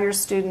 have your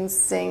students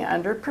sing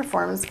under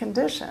performance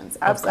conditions.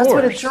 That's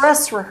what a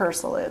dress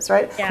rehearsal is,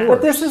 right? Yeah.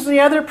 But this is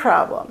the other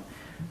problem.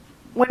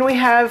 When we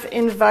have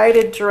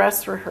invited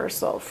dress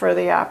rehearsal for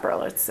the opera,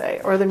 let's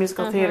say, or the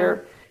musical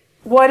theater,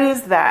 what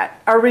is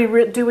that?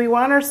 Do we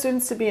want our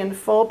students to be in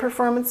full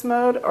performance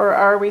mode, or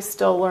are we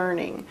still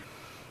learning?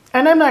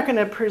 And I'm not going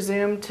to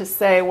presume to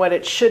say what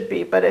it should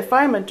be, but if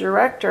I'm a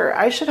director,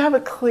 I should have a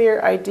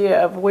clear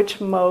idea of which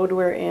mode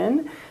we're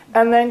in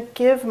and then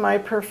give my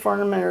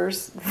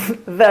performers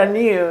the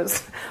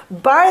news.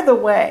 By the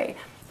way,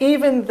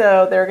 even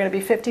though there are going to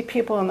be 50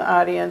 people in the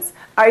audience,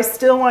 I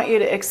still want you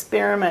to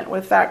experiment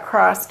with that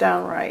cross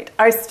down right.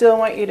 I still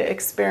want you to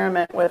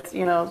experiment with,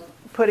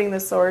 putting the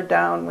sword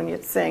down when you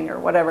sing or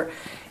whatever.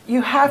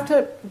 You have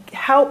to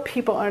help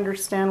people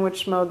understand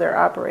which mode they're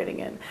operating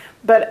in.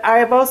 But I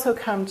have also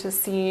come to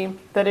see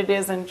that it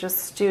isn't just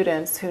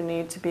students who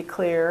need to be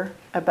clear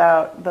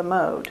about the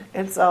mode.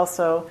 It's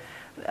also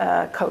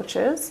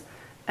coaches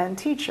and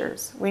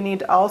teachers. We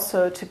need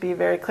also to be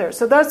very clear.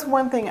 So that's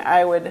one thing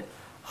I would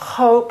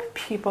hope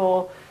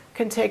people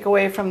can take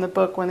away from the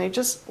book when they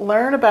just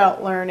learn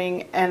about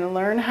learning and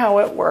learn how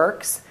it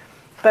works,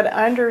 but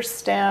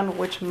understand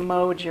which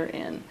mode you're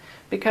in.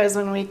 Because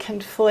when we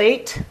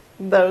conflate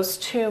those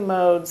two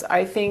modes,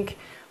 I think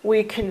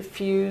we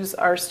confuse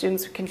our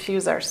students, we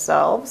confuse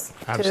ourselves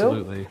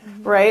Absolutely. too.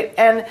 Right?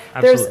 And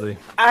Absolutely.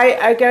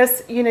 I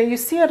guess, you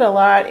see it a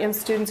lot in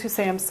students who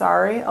say, I'm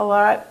sorry, a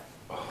lot.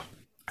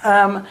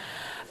 And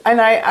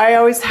I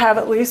always have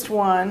at least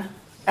one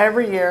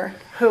every year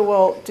who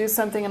will do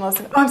something and I'll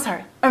say, I'm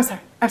sorry.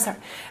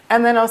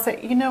 And then I'll say,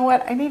 you know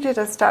what, I need you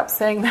to stop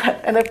saying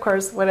that. And of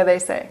course, what do they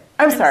say?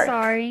 I'm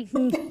sorry.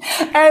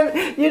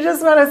 And you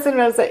just want to sit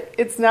down and say,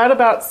 it's not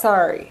about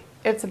sorry.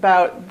 It's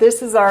about,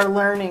 this is our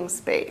learning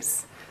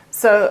space.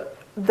 So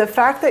the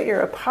fact that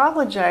you're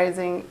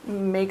apologizing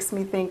makes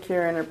me think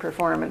you're in a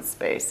performance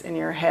space in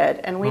your head.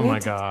 And we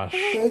need to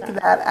take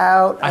that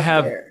out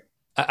of there.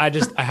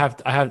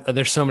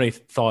 There's so many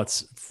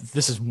thoughts.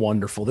 This is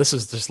wonderful. This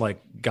is just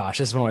like, gosh,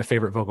 this is one of my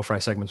favorite Vocal Fry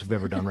segments we've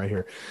ever done right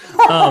here.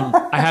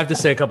 I have to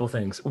say a couple of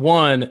things.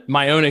 One,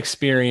 my own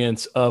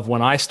experience of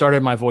when I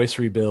started my voice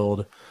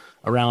rebuild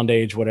around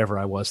age, whatever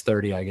I was,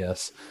 30, I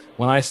guess.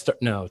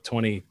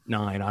 29,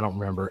 I don't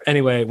remember.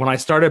 Anyway, when I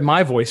started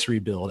my voice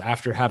rebuild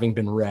after having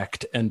been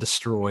wrecked and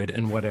destroyed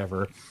and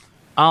whatever,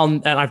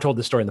 and I've told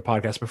this story in the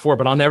podcast before,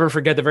 but I'll never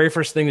forget the very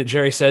first thing that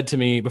Jerry said to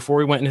me before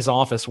we went in his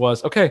office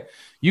was, okay,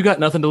 you got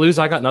nothing to lose.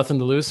 I got nothing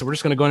to lose. So we're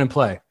just going to go in and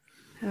play.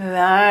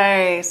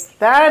 Nice.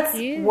 That's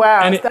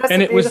wow. That's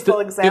a beautiful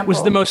example. It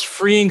was the most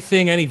freeing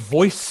thing any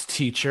voice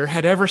teacher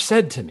had ever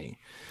said to me.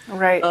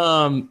 Right.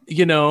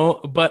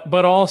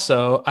 But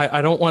also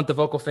I don't want the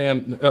vocal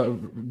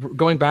fam,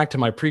 going back to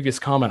my previous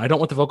comment, I don't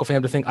want the vocal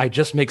fam to think I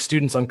just make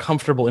students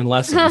uncomfortable in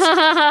lessons.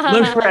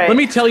 Let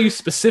me tell you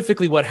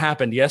specifically what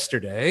happened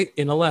yesterday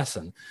in a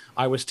lesson.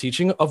 I was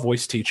teaching a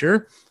voice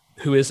teacher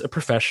who is a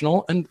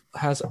professional and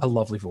has a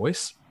lovely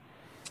voice,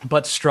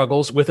 but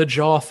struggles with a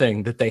jaw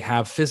thing that they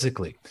have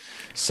physically.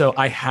 So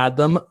I had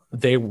them,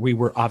 we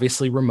were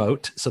obviously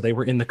remote, so they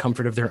were in the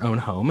comfort of their own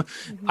home.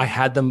 Mm-hmm. I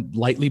had them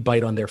lightly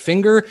bite on their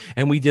finger,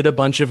 and we did a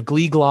bunch of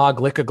glee-glog,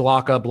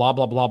 licka-glocka, blah,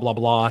 blah, blah, blah,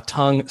 blah,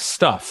 tongue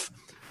stuff.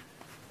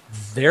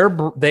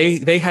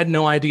 They had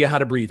no idea how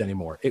to breathe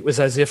anymore. It was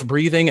as if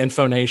breathing and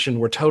phonation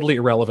were totally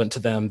irrelevant to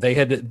them.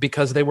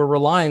 Because they were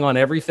relying on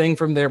everything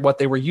from what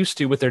they were used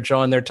to with their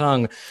jaw and their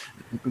tongue,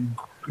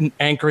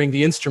 anchoring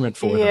the instrument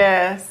for them.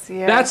 Yes.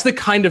 That's the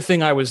kind of thing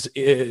that was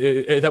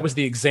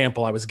the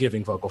example I was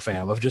giving Vocal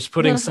Fam, of just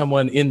putting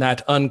someone in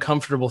that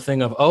uncomfortable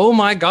thing of, oh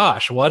my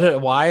gosh, why?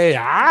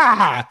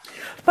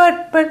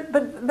 But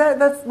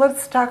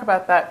let's talk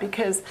about that,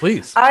 because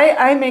please.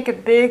 I make a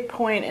big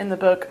point in the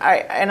book,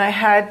 and I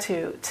had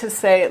to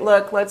say,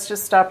 look, let's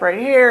just stop right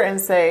here and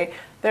say,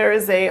 there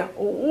is a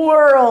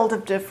world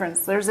of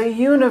difference. There's a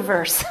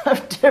universe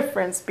of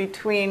difference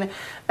between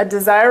a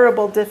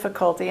desirable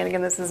difficulty, and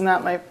again, this is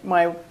not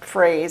my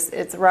phrase.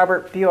 It's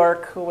Robert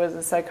Bjork, who was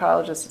a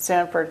psychologist at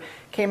Stanford,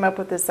 came up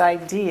with this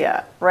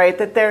idea, right?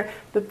 That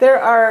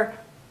there are,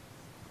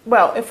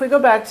 well, if we go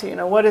back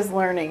to, what is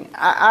learning?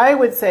 I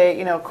would say,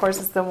 of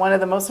course, it's one of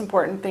the most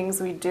important things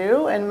we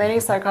do, and many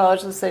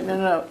psychologists say,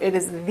 no, it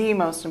is the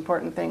most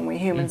important thing we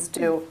humans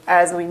do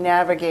as we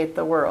navigate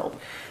the world.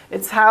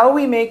 It's how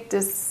we make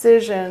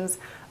decisions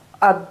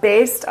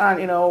based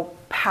on,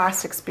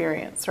 past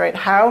experience, right?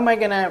 How am I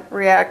going to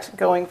react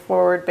going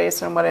forward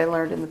based on what I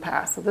learned in the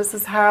past? So this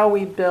is how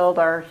we build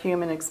our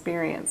human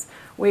experience.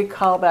 We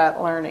call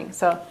that learning.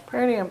 So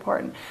pretty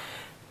important.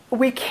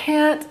 We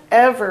can't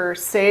ever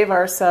save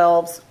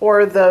ourselves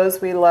or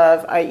those we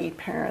love, i.e.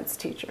 parents,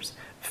 teachers,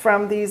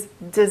 from these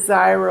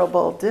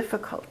desirable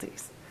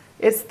difficulties.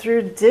 It's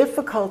through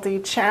difficulty,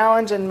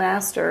 challenge, and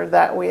master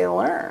that we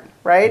learn,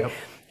 right? Yep.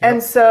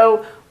 And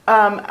so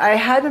I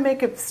had to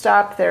make a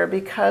stop there,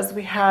 because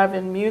we have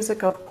in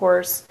music, of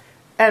course,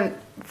 and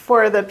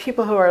for the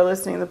people who are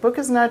listening, the book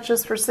is not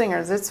just for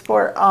singers, it's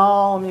for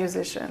all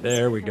musicians.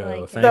 There we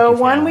go. So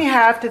one, we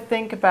have to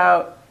think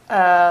about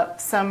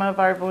some of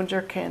our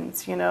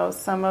wunderkinds,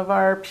 some of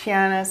our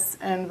pianists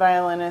and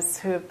violinists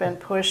who have been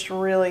pushed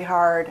really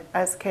hard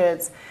as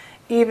kids,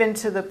 even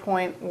to the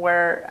point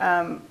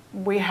where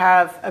we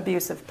have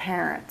abusive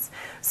parents.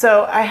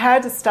 So I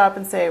had to stop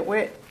and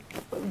say,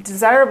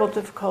 desirable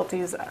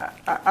difficulties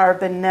are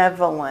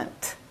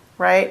benevolent,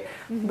 right?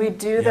 We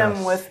do them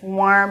Yes. with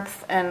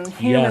warmth and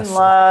human Yes,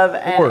 love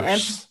of and course.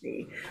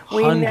 empathy.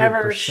 We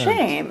never 100%.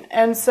 shame.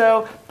 And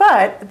so,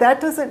 but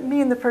that doesn't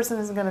mean the person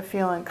isn't going to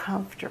feel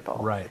uncomfortable.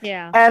 Right.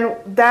 Yeah. And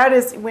that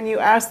is when you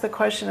ask the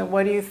question of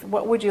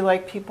what would you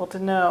like people to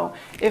know?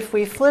 If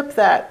we flip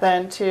that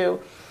then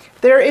to,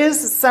 there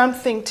is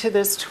something to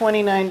this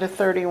 29 to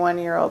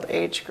 31-year-old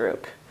age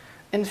group.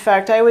 In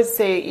fact, I would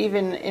say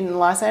even in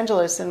Los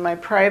Angeles, in my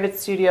private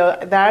studio,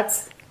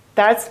 that's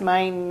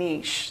my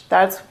niche.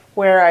 That's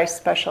where I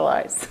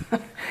specialize.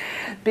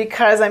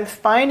 Because I'm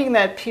finding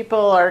that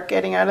people are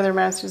getting out of their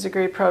master's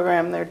degree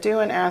program, they're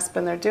doing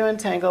Aspen, they're doing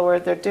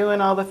Tanglewood, they're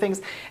doing all the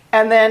things,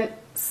 and then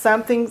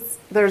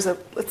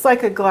it's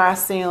like a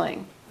glass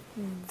ceiling.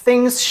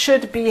 Things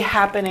should be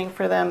happening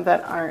for them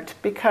that aren't,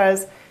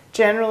 because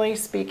generally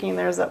speaking,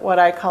 there's what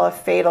I call a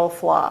fatal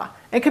flaw.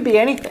 It could be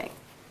anything.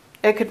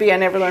 It could be I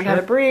never learned how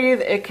to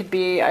breathe. It could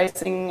be I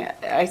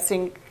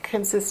sing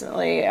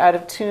consistently out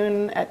of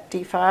tune at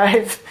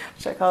D5,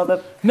 which I call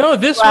the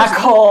black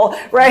hole,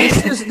 right?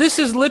 This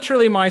is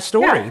literally my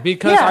story,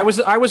 because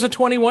I was a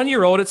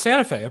 21-year-old at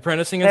Santa Fe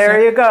apprenticing in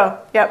There you go.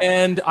 Yep.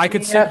 And I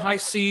could sing high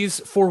C's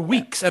for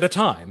weeks at a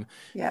time.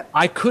 Yep.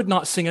 I could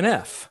not sing an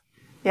F.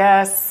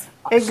 Yes.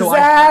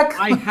 Exactly.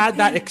 So I had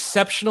that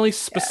exceptionally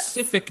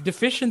specific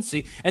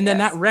deficiency, and then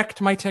that wrecked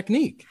my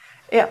technique.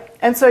 Yeah,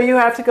 and so you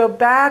have to go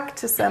back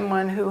to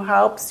someone who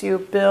helps you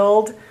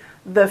build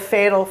the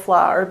fatal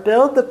flaw, or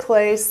build the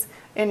place,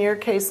 in your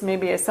case,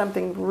 maybe as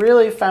something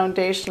really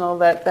foundational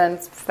that then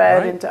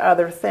fed into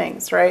other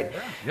things, right?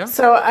 Yeah.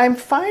 So I'm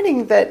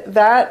finding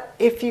that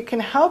if you can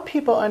help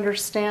people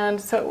understand,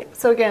 so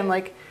again,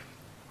 like,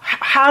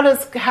 how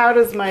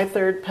does my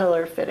third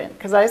pillar fit in?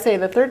 Because I say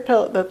the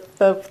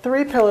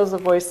three pillars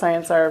of voice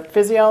science are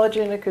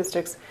physiology and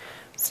acoustics,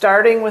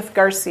 starting with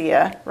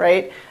Garcia,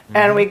 right? Mm-hmm.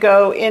 And we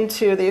go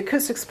into the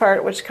acoustics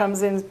part, which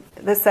comes in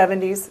the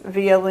 70s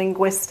via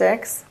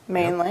linguistics,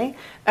 mainly. Yep.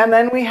 And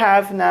then we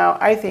have now,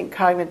 I think,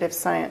 cognitive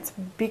science,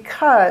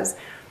 because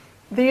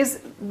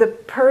the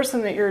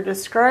person that you're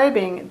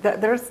describing,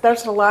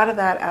 there's a lot of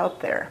that out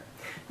there.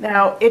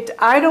 Now,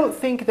 I don't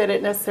think that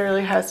it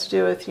necessarily has to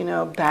do with,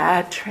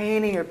 bad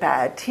training or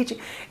bad teaching.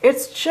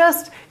 It's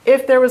just,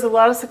 if there was a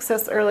lot of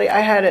success early,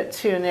 I had it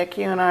too, Nick.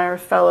 You and I are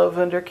fellow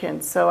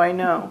wunderkinds, so I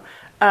know.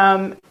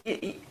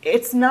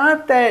 It's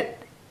not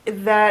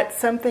that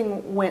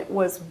something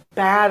was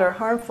bad or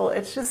harmful.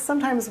 It's just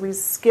sometimes we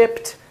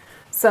skipped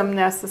some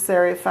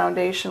necessary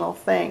foundational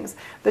things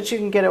that you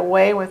can get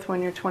away with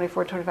when you're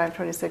 24, 25,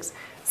 26.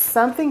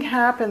 Something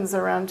happens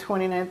around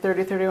 29,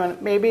 30, 31.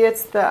 Maybe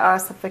it's the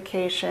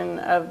ossification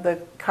of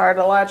the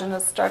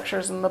cartilaginous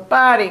structures in the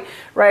body,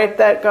 right,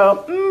 that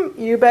go,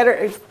 you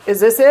better,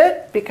 is this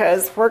it?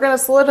 Because we're going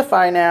to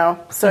solidify now.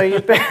 So you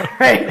better,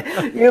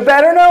 right? You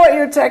better know what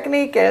your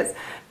technique is.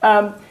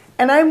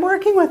 And I'm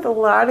working with a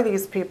lot of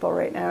these people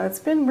right now. It's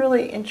been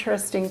really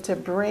interesting to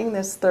bring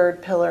this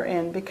third pillar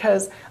in,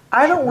 because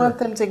I don't want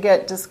them to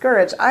get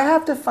discouraged. I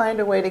have to find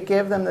a way to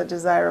give them the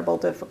desirable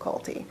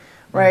difficulty,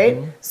 right?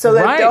 Mm-hmm. So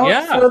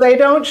that so they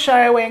don't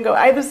shy away and go,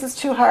 this is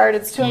too hard,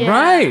 it's too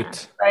hard.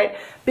 Right?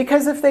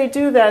 Because if they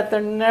do that, they're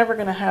never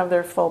going to have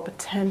their full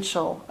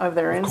potential of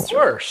their instrument.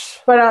 Of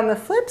course. But on the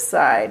flip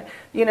side,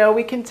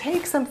 we can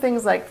take some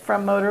things like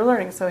from motor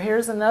learning. So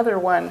here's another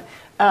one.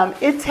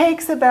 It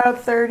takes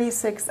about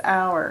 36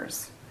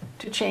 hours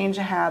to change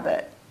a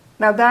habit.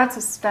 Now that's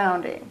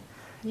astounding.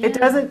 Yeah. It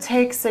doesn't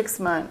take 6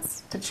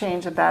 months to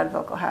change a bad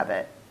vocal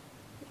habit.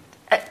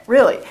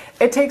 Really,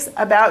 it takes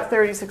about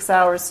 36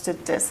 hours to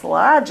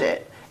dislodge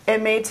it.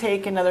 It may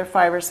take another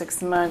 5 or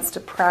 6 months to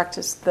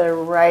practice the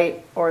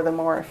right or the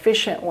more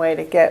efficient way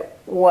to get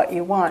what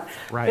you want.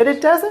 Right. But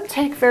it doesn't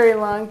take very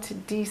long to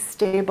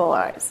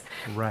destabilize.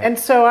 Right. And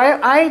so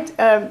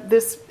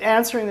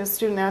answering this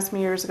student asked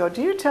me years ago,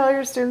 do you tell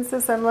your students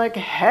this? I'm like,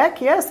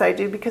 heck yes, I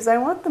do, because I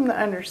want them to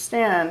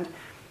understand.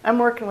 I'm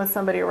working with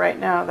somebody right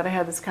now that I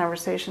had this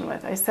conversation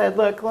with. I said,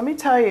 look, let me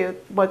tell you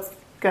what's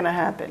going to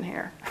happen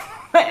here.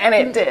 And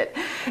it did.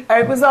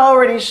 It was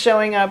already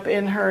showing up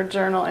in her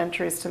journal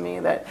entries to me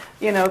that,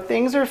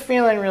 things are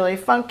feeling really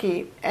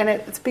funky. And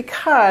it's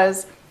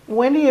because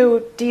when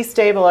you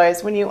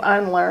destabilize, when you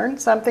unlearn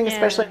something,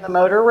 especially in the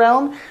motor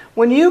realm,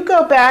 when you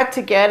go back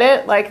to get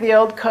it, like the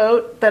old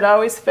coat that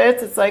always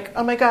fits, it's like,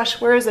 oh my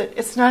gosh, where is it?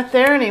 It's not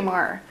there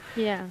anymore.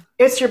 Yeah.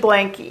 It's your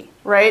blankie,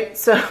 right?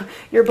 So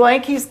your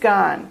blankie's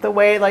gone. The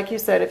way, like you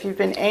said, if you've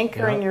been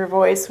anchoring your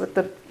voice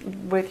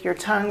with your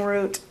tongue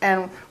root,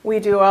 and we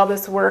do all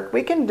this work,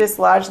 we can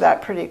dislodge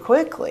that pretty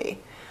quickly.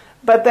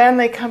 But then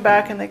they come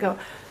back and they go,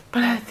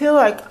 but I feel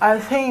like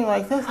I'm saying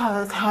like this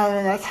all the time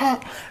and I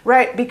can't.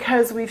 Right,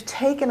 because we've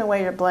taken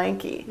away your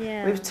blankie.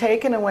 Yeah. We've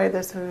taken away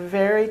this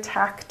very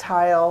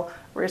tactile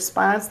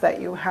response that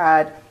you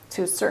had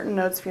to certain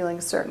notes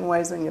feeling certain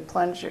ways when you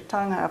plunge your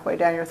tongue halfway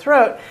down your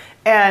throat.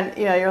 And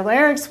your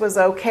larynx was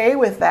okay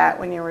with that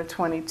when you were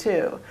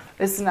 22.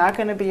 It's not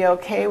going to be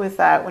okay with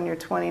that when you're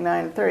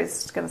 29 and 30.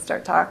 It's just going to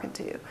start talking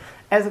to you.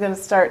 is going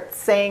to start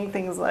saying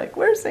things like,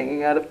 we're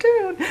singing out of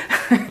tune,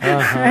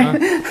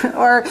 right?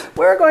 Or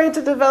we're going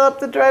to develop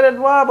the dreaded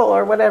wobble,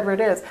 or whatever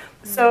it is.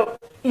 So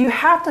you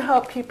have to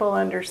help people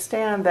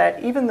understand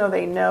that even though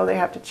they know they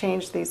have to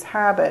change these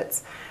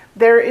habits,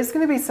 there is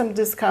going to be some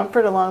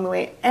discomfort along the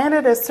way. And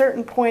at a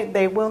certain point,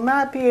 they will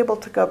not be able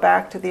to go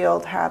back to the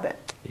old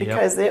habit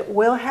because it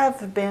will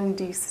have been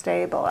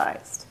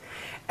destabilized.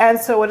 And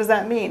so what does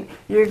that mean?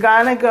 You're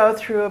going to go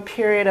through a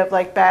period of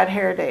like bad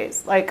hair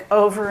days, like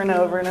over and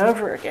over and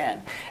over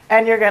again.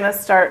 And you're going to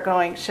start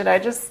going, should I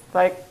just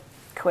like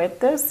quit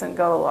this and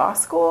go to law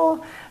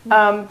school?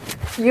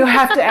 You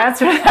have to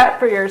answer that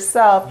for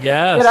yourself.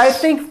 Yes. But I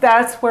think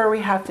that's where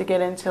we have to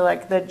get into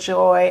like the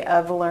joy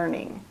of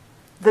learning.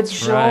 The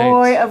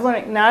joy of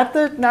learning, not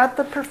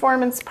the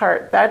performance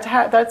part.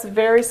 That's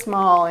very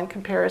small in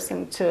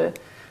comparison to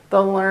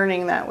the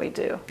learning that we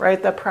do,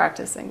 right? The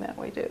practicing that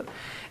we do.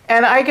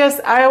 And I guess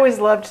I always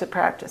loved to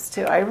practice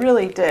too. I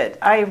really did.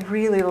 I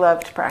really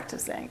loved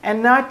practicing.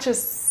 And not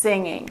just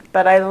singing,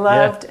 but I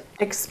loved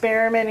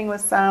experimenting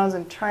with sounds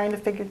and trying to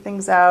figure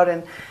things out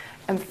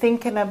and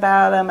thinking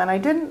about them. And I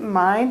didn't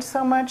mind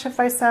so much if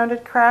I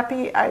sounded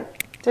crappy.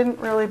 It didn't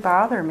really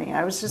bother me.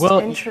 I was just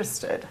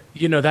interested.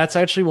 You know, that's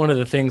actually one of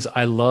the things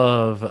I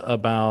love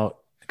about,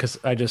 because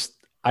I just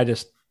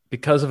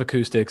because of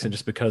acoustics and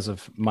just because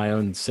of my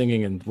own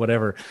singing and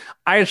whatever,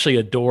 I actually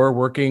adore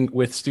working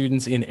with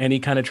students in any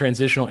kind of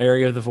transitional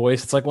area of the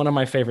voice. It's like one of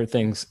my favorite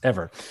things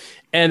ever.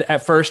 And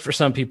at first, for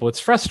some people,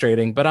 it's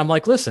frustrating, but I'm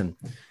like, listen,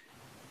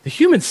 the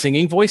human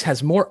singing voice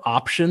has more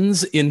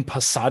options in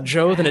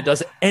passaggio than it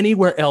does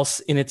anywhere else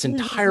in its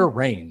entire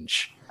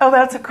range. Oh,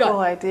 that's a cool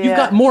idea. You've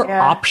got more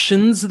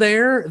options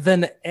there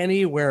than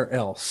anywhere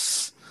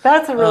else.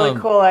 That's a really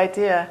cool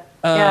idea.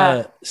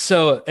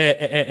 So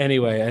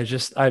anyway,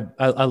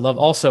 I love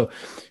also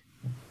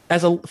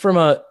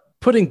from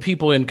putting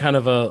people in kind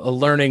of a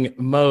learning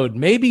mode,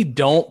 maybe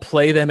don't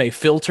play them a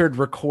filtered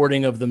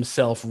recording of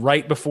themselves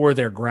right before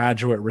their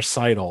graduate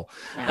recital.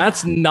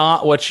 That's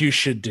not what you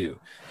should do.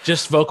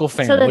 Just vocal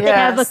family. So that they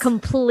have a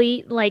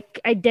complete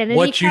identity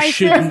What you crisis.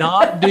 should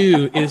not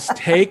do is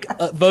take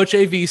Voce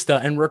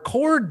Vista and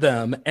record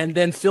them and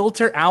then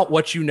filter out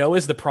what you know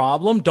is the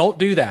problem. Don't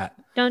do that.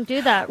 Don't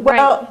do that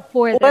right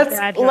before the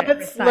graduate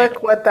let's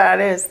look what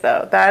that is,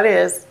 though.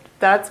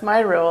 That's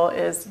my rule,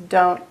 is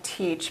don't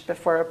teach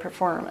before a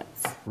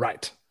performance.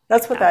 Right.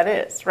 That's what that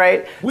is,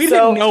 right? We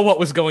didn't know what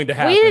was going to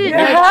happen.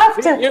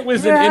 It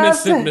was an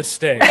innocent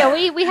mistake. Yeah,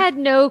 we had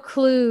no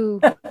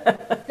clue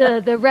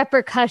the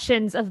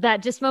repercussions of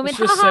that just moment.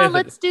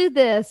 Let's do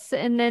this.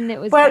 And then it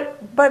was...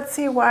 But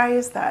see, why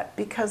is that?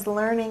 Because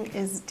learning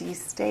is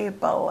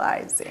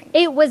destabilizing.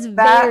 It was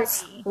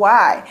That's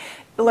why.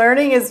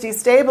 Learning is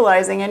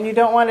destabilizing, and you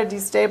don't want to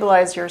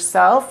destabilize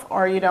yourself,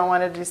 or you don't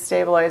want to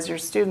destabilize your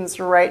students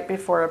right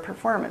before a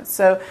performance.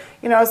 So,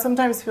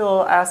 sometimes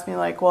people ask me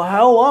like, well,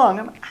 how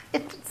long?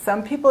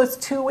 Some people it's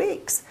 2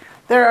 weeks.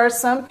 There are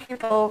some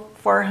people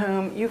for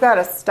whom you got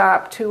to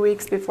stop 2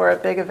 weeks before a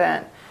big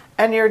event,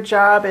 and your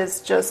job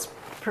is just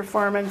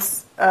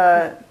performance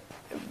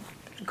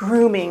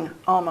grooming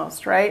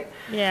almost, right?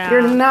 Yeah.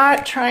 You're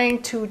not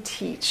trying to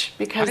teach,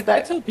 because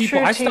I tell people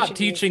I stopped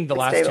teaching the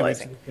last 2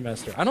 weeks of the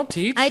semester. I don't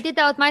teach. I did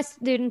that with my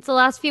students the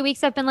last few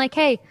weeks. I've been like,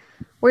 hey,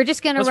 we're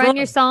just going to run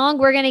your song.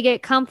 We're going to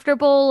get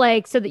comfortable,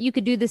 so that you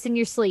could do this in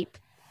your sleep.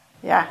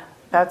 Yeah,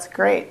 that's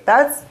great.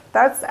 That's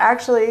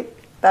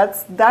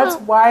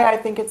why I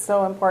think it's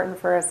so important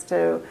for us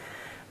to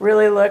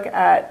really look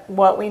at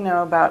what we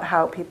know about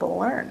how people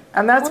learn.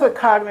 And that's what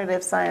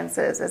cognitive science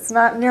is. It's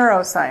not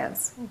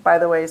neuroscience, by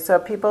the way. So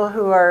people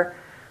who are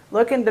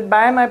looking to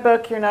buy my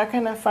book, you're not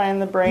going to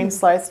find the brain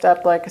sliced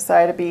up like a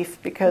side of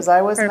beef, because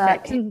I was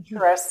not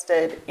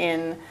interested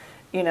in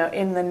the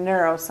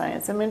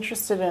neuroscience. I'm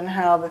interested in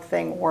how the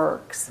thing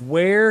works.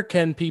 Where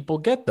can people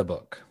get the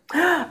book?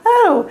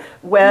 Oh,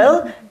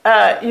 well,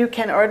 you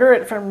can order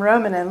it from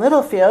Rowman and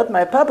Littlefield,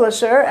 my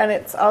publisher, and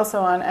it's also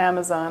on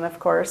Amazon, of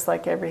course,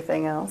 like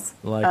everything else.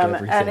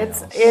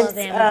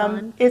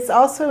 And it's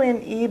also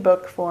in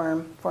ebook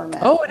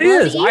format. Oh, it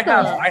is.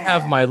 I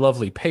have my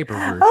lovely paper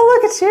version.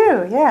 Oh, look at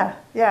you! Yeah.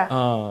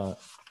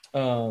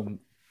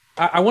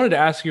 I wanted to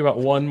ask you about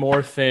one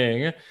more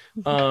thing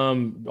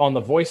on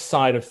the voice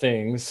side of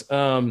things.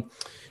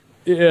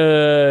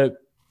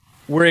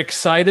 We're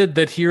excited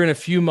that here in a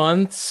few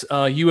months,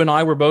 you and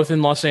I were both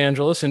in Los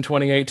Angeles in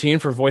 2018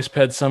 for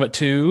VoicePed Summit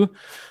 2.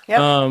 Yep.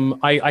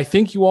 I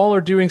think you all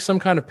are doing some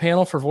kind of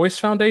panel for Voice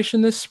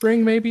Foundation this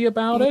spring, maybe,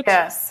 about it?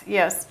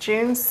 Yes.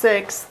 June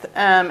 6th,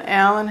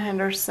 Alan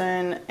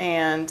Henderson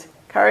and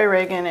Kari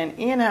Reagan and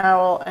Ian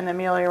Howell and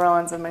Amelia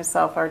Rollins and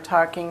myself are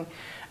talking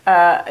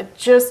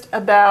just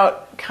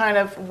about kind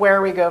of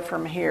where we go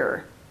from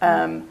here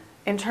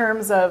in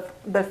terms of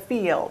the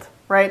field.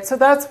 Right, so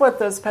that's what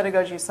those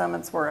pedagogy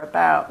summits were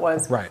about,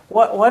 was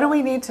what do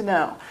we need to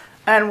know,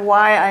 and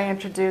why I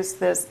introduced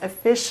this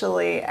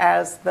officially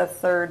as the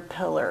third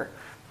pillar,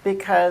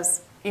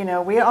 because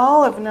we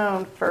all have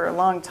known for a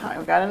long time.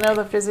 We've got to know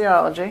the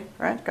physiology,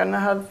 right? Got to know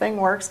how the thing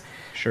works.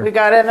 Sure. We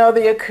got to know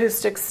the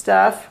acoustic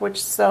stuff, which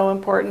is so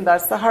important.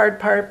 That's the hard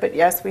part, but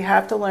yes, we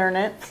have to learn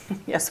it.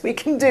 Yes, we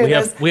can do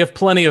this. We have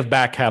plenty of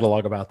back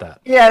catalog about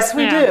that. Yes,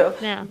 we do.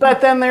 Yeah.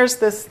 But then there's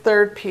this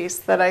third piece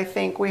that I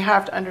think we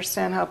have to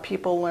understand how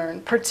people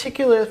learn,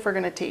 particularly if we're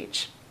going to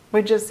teach.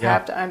 We just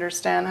have to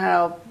understand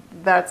how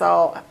that's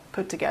all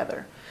put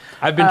together.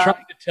 I've been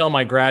trying to tell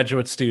my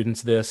graduate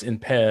students this in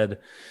PED,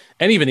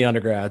 and even the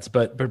undergrads,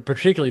 but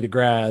particularly the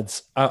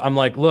grads. I'm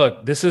like,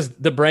 look, this is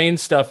the brain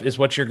stuff is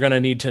what you're going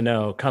to need to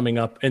know coming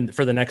up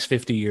for the next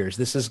 50 years.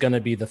 This is going to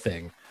be the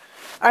thing.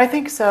 I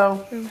think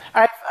so.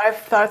 I've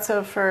thought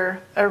so for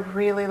a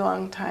really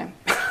long time.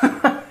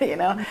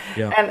 Yeah.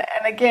 And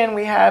again,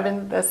 we have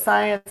in the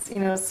science,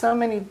 so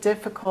many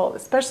difficult,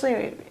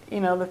 especially,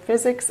 the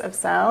physics of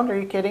sound. Are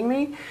you kidding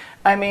me?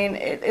 I mean,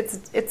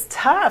 it's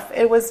tough.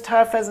 It was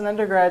tough as an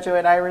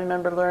undergraduate. I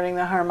remember learning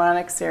the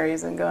harmonic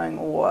series and going,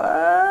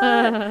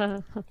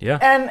 what? Yeah.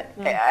 And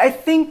I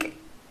think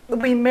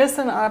we miss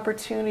an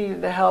opportunity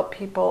to help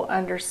people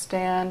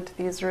understand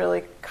these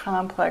really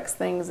complex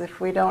things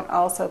if we don't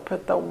also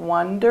put the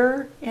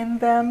wonder in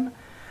them.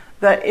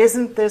 That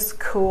isn't this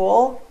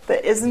cool?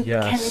 That isn't,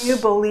 Can you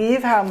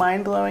believe how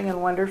mind-blowing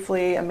and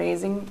wonderfully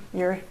amazing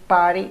your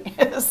body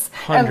is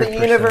 100%. And the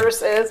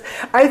universe is?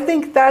 I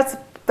think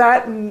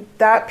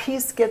that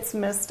piece gets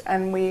missed,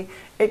 and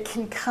it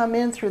can come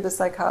in through the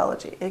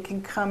psychology. It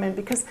can come in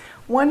because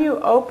when you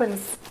open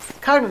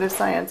cognitive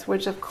science,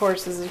 which of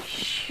course is a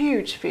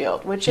huge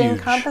field, which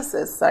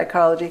encompasses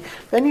psychology,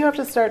 then you have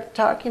to start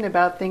talking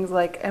about things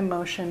like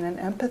emotion and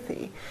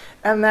empathy.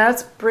 And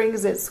that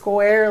brings it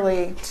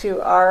squarely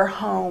to our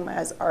home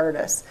as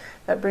artists.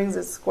 That brings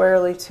it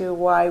squarely to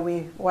why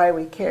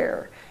we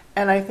care.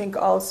 And I think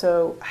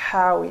also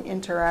how we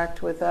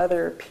interact with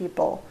other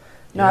people.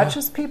 Not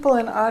just people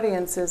in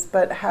audiences,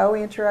 but how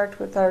we interact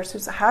with our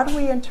students. How do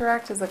we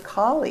interact as a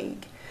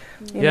colleague?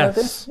 You know,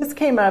 this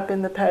came up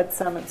in the PED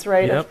Summits,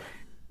 right? Yep.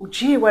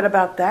 Gee, what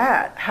about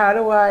that? How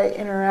do I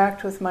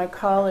interact with my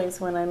colleagues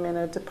when I'm in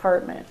a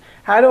department?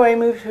 How do I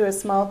move to a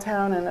small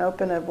town and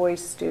open a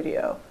voice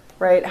studio,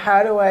 right?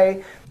 How do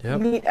I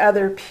meet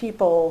other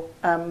people?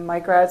 My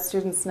grad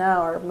students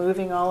now are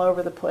moving all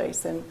over the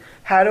place. And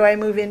how do I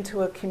move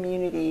into a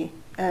community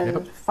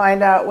and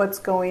find out what's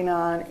going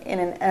on in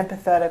an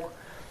empathetic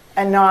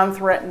and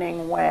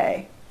non-threatening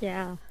way?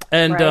 Yeah.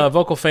 And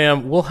Vocal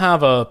Fam, we'll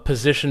have a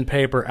position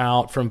paper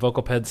out from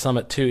Vocal PED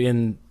Summit 2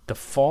 in the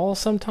fall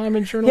sometime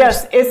in journals?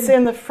 Yes, it's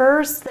in the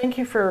first. Thank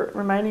you for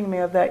reminding me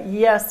of that.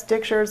 Yes,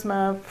 Dick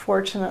Schurzma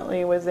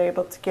fortunately was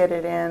able to get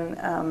it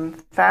in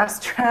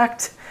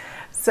fast-tracked.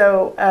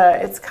 So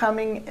it's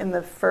coming in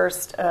the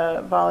first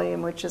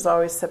volume, which is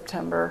always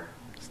September.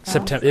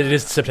 It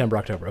is September,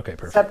 October. Okay,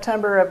 perfect.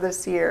 September of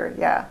this year,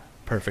 yeah.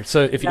 Perfect.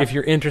 So if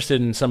you're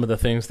interested in some of the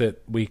things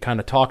that we kind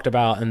of talked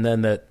about, and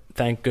then that,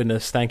 thank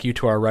you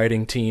to our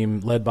writing team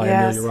led by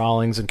Amelia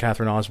Rawlings and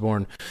Catherine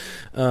Osborne.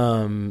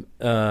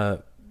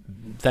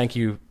 Thank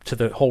you to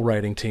the whole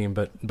writing team,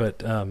 but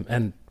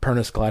and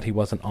Pernis, glad he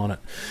wasn't on it.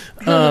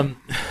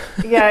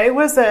 Yeah, it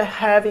was a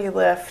heavy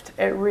lift.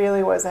 It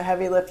really was a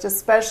heavy lift,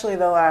 especially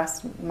the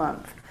last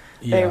month.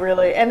 They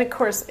really, and of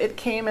course, it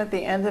came at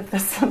the end of the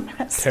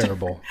semester.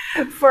 Terrible.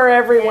 For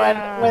everyone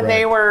when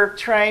they were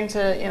trying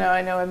to,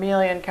 I know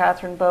Amelia and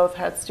Catherine both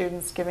had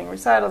students giving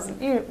recitals.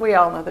 And we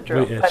all know the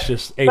drill.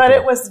 But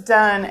it was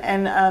done,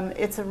 and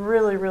it's a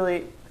really,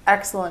 really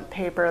excellent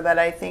paper that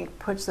I think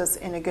puts us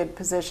in a good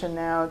position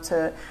now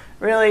to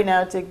really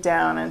now dig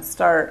down and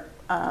start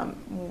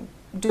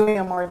doing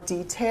a more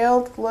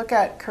detailed look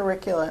at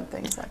curricula and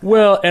things like that.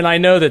 Well, and I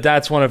know that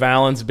that's one of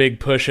Alan's big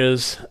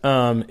pushes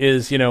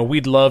is,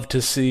 we'd love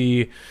to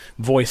see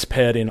voice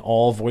PED in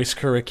all voice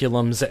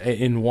curriculums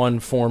in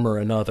one form or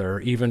another,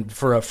 even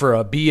for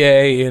a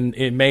BA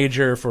in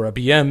major, for a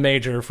BM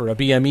major, for a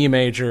BME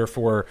major,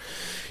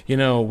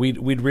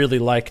 we'd really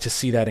like to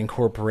see that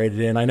incorporated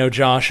in. I know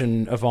Josh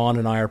and Yvonne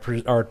and I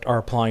are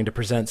applying to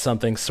present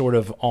something sort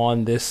of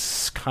on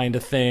this kind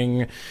of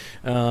thing,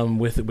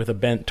 with a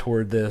bent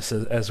toward this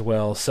as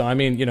well. So I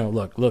mean,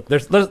 look.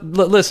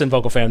 Listen,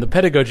 Vocal Fam, the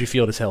pedagogy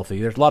field is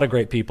healthy. There's a lot of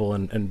great people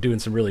and doing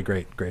some really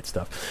great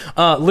stuff.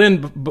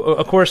 Lynn,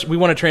 of course, we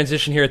want to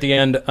transition here at the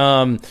end.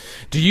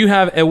 Do you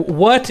have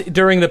what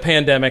during the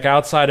pandemic,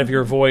 outside of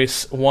your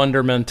voice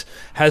wonderment,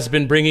 has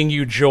been bringing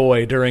you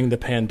joy during the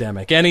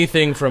pandemic?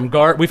 Anything from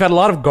we've had a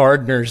lot of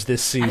gardeners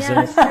this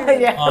season.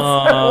 Yes, a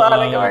lot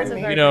of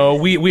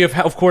gardening. We have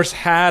of course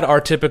had our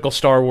typical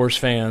Star Wars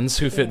fans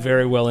who fit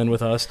very well in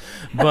with us.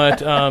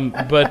 But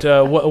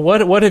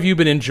what have you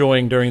been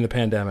enjoying during the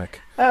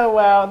pandemic? Oh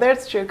wow,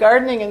 that's true.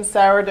 Gardening and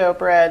sourdough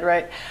bread,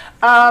 right?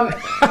 That's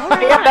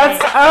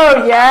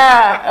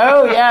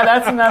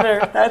another.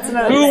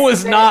 Who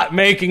was not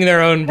making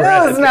their own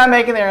bread? Who was not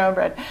making their own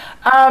bread?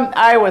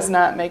 I was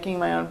not making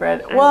my own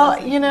bread.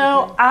 What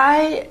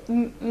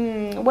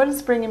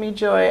is bringing me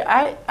joy?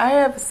 I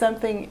have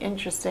something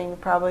interesting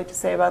probably to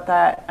say about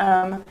that.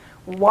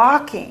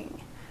 Walking.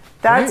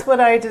 That's what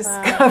I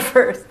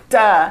discovered.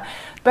 Duh.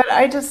 But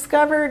I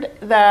discovered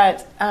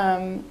that,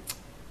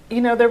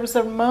 there was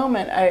a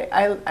moment,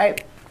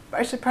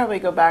 should probably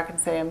go back and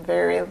say I'm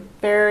very,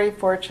 very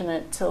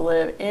fortunate to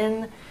live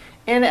in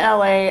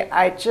LA.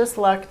 I just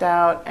lucked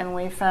out, and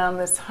we found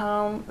this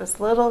home, this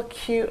little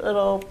cute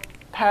little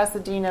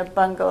Pasadena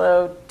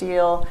bungalow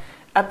deal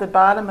at the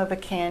bottom of a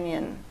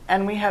canyon,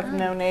 and we have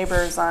no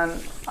neighbors on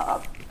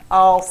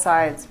all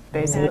sides,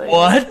 basically.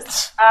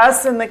 What?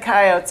 Us and the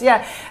coyotes,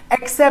 yeah.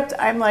 Except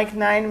I'm like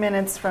 9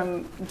 minutes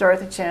from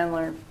Dorothy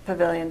Chandler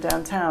Pavilion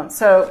downtown.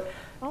 So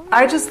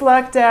I just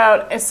lucked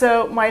out. And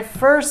so my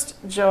first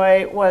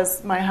joy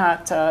was my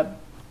hot tub.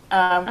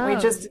 We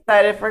just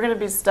decided if we're going to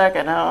be stuck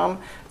at home,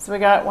 so we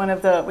got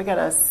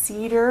a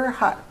cedar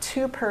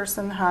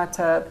two-person hot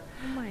tub.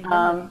 Oh my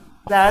God.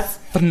 That's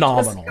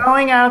phenomenal. Just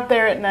going out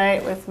there at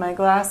night with my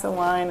glass of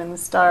wine and the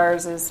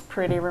stars is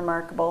pretty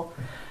remarkable.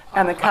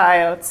 And the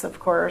coyotes, of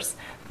course.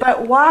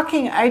 But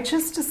walking, I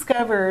just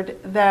discovered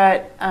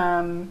that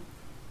I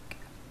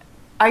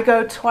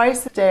go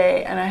twice a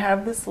day, and I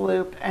have this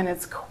loop, and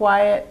it's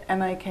quiet,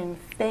 and I can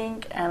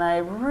think, and I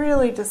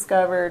really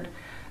discovered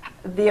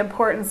the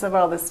importance of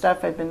all the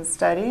stuff I've been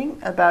studying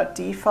about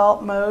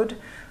default mode,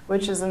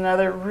 which is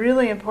another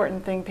really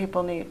important thing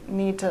people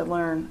need to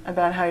learn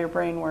about how your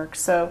brain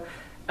works. So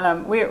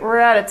we're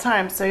out of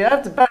time, so you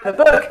have to buy the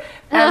book.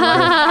 And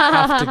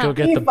have to go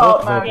get the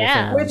book, mode,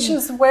 yeah. which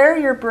is where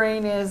your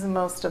brain is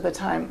most of the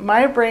time.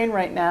 My brain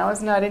right now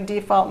is not in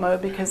default mode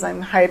because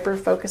I'm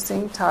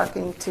hyper-focusing,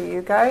 talking to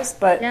you guys.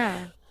 But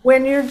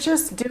when you're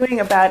just doing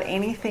about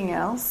anything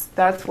else,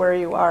 that's where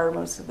you are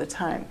most of the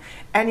time.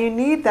 And you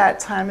need that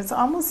time. It's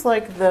almost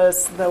like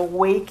the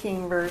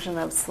waking version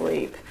of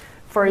sleep,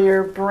 for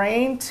your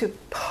brain to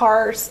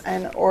parse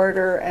and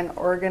order and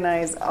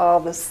organize all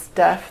the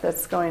stuff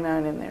that's going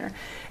on in there.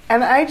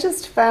 And I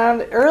just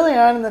found early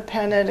on in the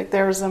pandemic,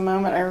 there was a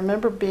moment, I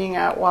remember being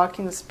out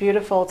walking this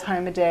beautiful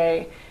time of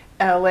day,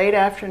 late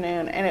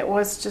afternoon, and it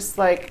was just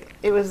like,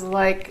 it was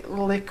like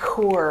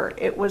liqueur.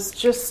 It was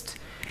just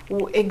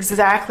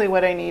exactly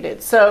what I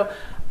needed. So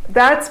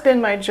that's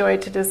been my joy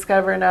to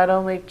discover, not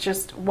only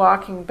just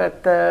walking,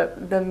 but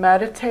the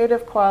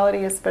meditative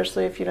quality,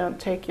 especially if you don't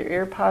take your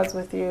ear pods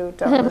with you,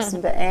 don't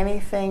listen to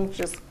anything,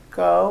 just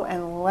go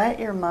and let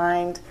your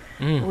mind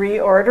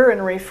reorder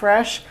and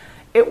refresh.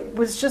 It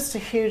was just a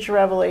huge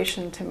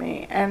revelation to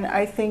me. And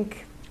I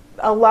think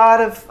a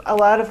lot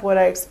of what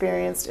I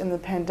experienced in the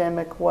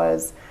pandemic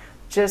was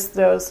just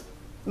those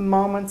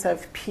moments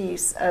of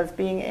peace, of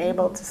being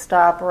able to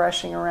stop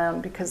rushing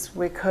around because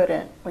we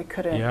couldn't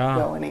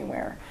go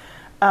anywhere.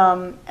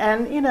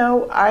 And you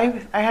know,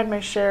 I had my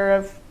share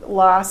of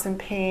loss and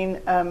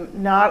pain.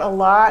 Not a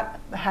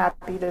lot.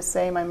 Happy to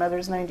say my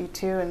mother's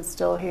 92 and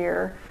still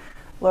here.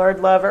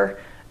 Lord love her.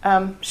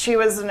 She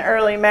was an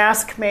early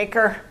mask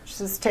maker.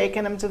 She's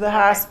taken him to the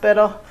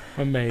hospital.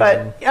 Amazing.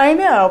 But I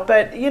know,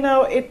 but you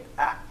know,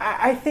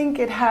 I think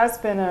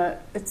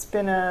it's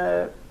been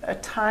a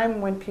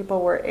time when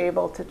people were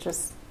able to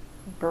just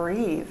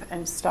breathe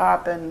and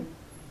stop and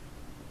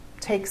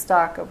take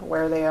stock of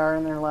where they are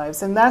in their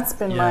lives. And that's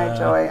been my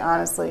joy,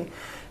 honestly,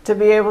 to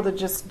be able to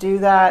just do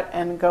that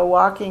and go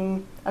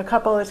walking a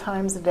couple of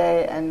times a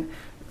day and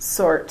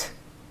sort.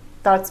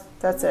 That's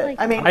it.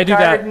 I mean,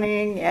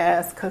 gardening,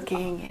 yes,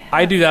 cooking. Yes.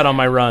 I do that on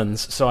my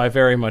runs, so I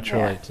very much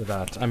relate to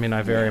that. I mean,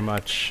 I very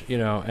much, you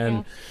know,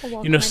 and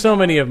you know, so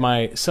many of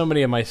my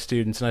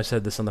students, and I've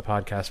said this on the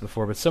podcast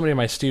before, but so many of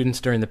my students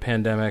during the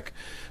pandemic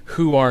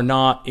who are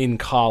not in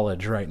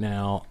college right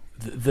now,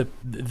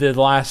 the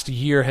last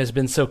year has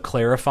been so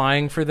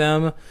clarifying for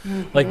them,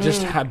 like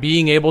just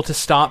being able to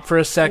stop for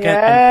a second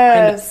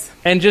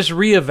and just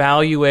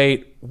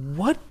reevaluate,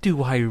 what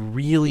do I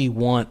really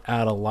want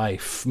out of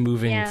life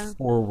moving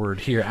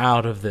forward here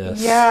out of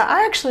this? Yeah,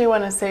 I actually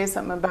want to say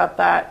something about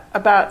that,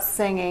 about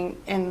singing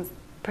in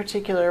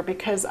particular,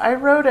 because I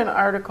wrote an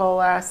article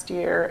last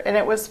year, and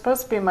it was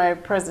supposed to be my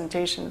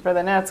presentation for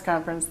the NATS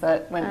conference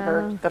that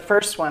went, the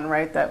first one,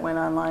 right, that went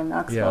online in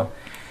Knoxville.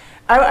 Yeah.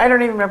 I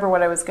don't even remember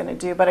what I was going to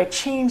do, but I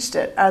changed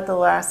it at the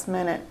last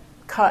minute,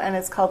 and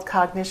it's called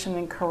Cognition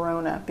in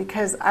Corona,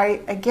 because I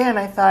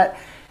thought,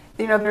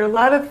 you know, there are a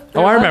lot of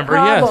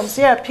problems.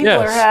 Yeah, people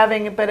are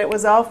having, but it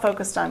was all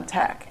focused on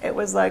tech. It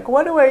was like,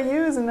 what do I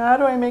use and how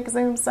do I make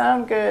them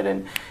sound good?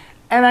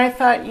 And I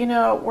thought, you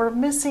know, we're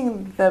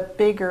missing the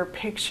bigger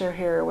picture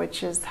here,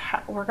 which is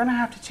we're going to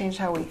have to change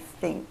how we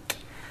think.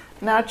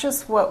 Not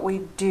just what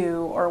we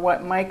do or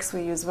what mics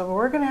we use, but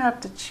we're going to have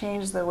to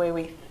change the way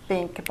we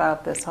think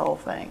about this whole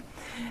thing.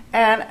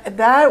 And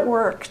that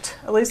worked,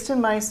 at least in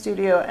my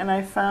studio, and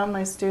I found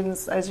my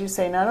students, as you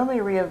say, not only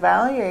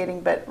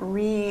reevaluating, but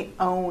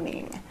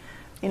re-owning,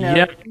 you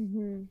know,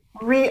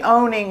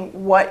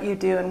 re-owning what you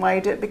do and why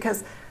you do it.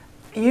 Because,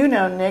 you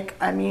know, Nick,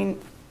 I mean,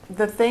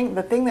 the thing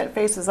that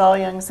faces all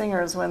young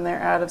singers when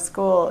they're out of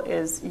school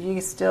is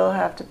you still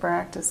have to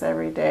practice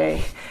every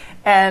day.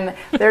 And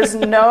there's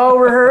no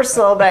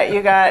rehearsal that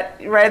you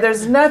got, right?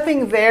 There's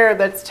nothing there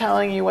that's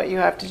telling you what you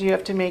have to do. You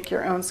have to make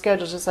your own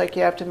schedule, just like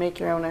you have to make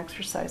your own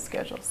exercise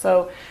schedule.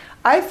 So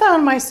I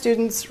found my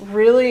students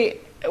really,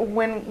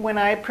 when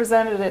I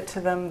presented it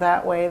to them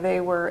that way,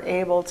 they were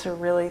able to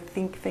really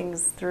think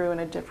things through in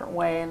a different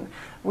way. And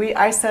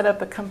I set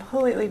up a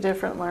completely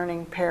different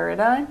learning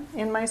paradigm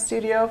in my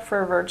studio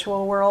for a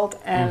virtual world,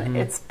 and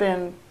it's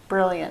been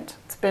brilliant.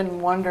 It's been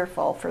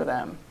wonderful for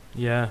them.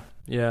 Yeah.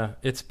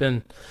 It's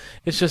been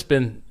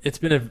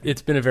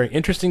a very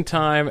interesting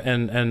time,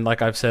 and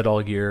like I've said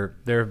all year,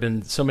 there have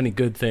been so many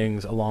good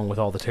things along with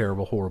all the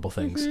terrible, horrible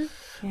things.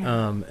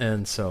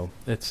 And so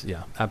it's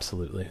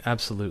absolutely.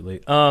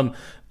 A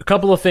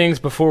couple of things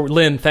before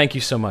Lynn, thank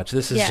you so much.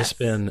 This has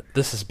been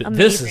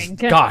amazing.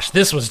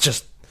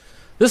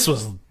 This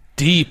was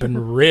deep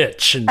and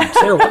rich, and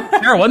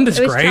Sarah, wasn't this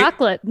great?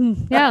 Chocolate.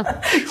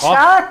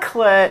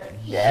 Chocolate.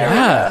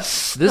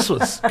 Yes, this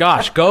was,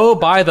 go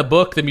buy the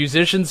book, The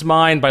Musician's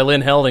Mind by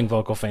Lynn Helding,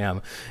 Vocal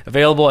Fam.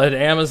 Available at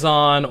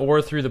Amazon or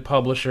through the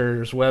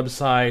publisher's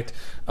website.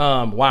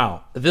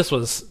 Wow, this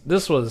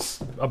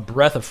was a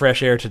breath of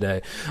fresh air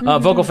today.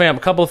 Vocal Fam, a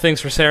couple of things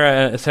for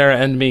Sarah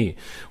and me.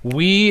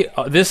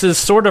 This is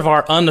sort of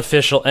our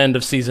unofficial end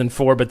of season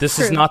 4, but this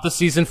is not the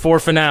season 4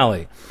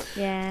 finale.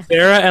 Yeah.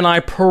 Sarah and I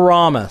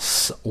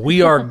promise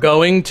we are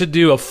going to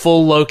do a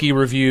full Loki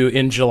review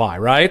in July,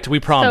 right? We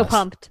promise. So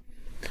pumped.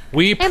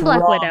 And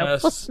Black Widow.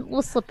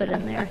 We'll slip it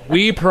in there.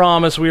 We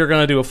promise we are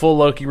going to do a full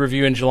Loki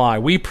review in July.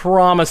 We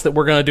promise that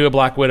we're going to do a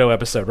Black Widow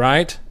episode,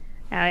 right?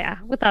 Oh yeah,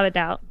 without a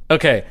doubt.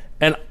 Okay,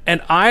 and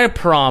I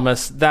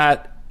promise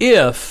that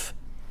if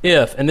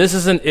and this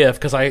is an if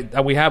because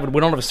we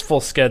don't have a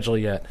full schedule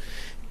yet.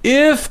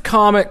 If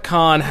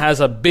Comic-Con has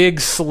a big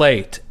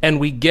slate and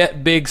we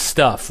get big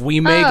stuff, we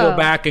may go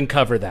back and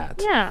cover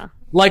that. Yeah.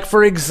 Like,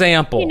 for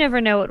example, you never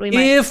know what we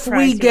might if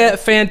we get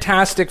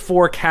Fantastic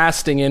Four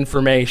casting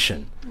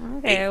information.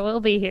 Okay, we'll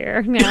be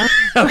here. Yeah.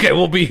 Okay,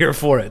 we'll be here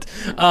for it.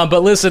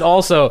 But listen,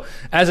 also,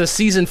 as a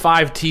season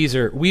 5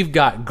 teaser, we've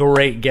got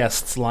great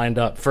guests lined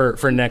up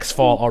for next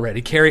fall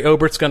already. Carrie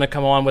Obert's going to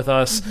come on with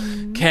us.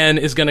 Ken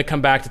is going to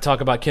come back to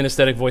talk about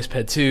Kinesthetic Voice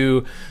Ped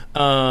 2.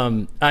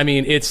 I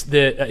mean,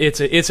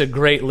 it's a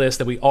great list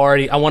that we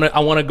already. I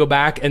want to go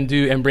back and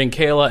bring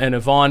Kayla and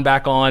Yvonne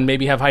back on.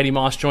 Maybe have Heidi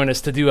Moss join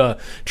us to do a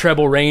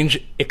treble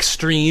range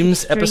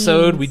extremes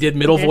episode. We did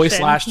middle voice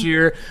last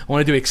year. I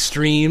want to do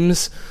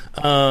extremes.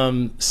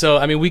 So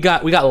I mean, we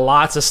got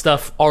lots of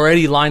stuff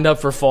already lined up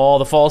for fall.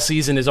 The fall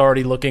season is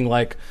already looking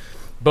like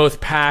both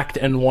packed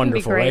and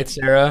wonderful, right,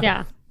 Sarah?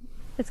 Yeah,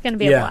 it's going to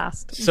be a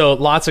blast. So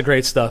lots of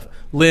great stuff.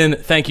 Lynn,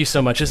 thank you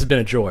so much. This has been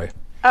a joy.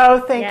 Oh,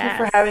 thank you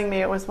for having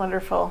me. It was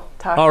wonderful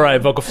talking. All right,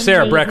 Vocal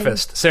Sarah,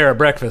 breakfast. Sarah,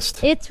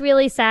 breakfast. It's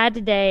really sad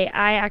today.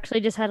 I actually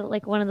just had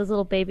like one of those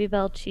little Baby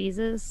Bell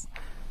cheeses.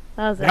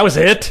 That was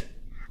it.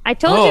 I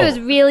told you it was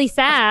really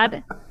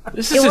sad.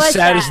 This is as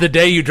sad as the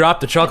day you dropped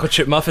the chocolate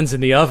chip muffins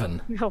in the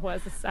oven. It was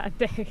a sad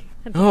day.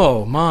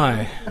 Oh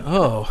my!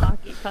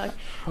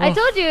 I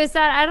told you it was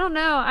sad. I don't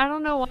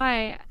know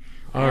why.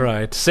 All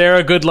right,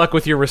 Sarah. Good luck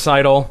with your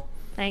recital.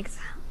 Thanks.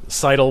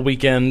 Recital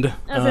weekend.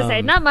 I was gonna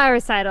say, not my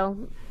recital.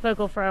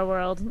 Vocal for our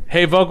World.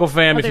 Hey, Vocal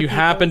Fam, if you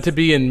happen to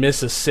be in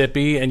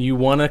Mississippi and you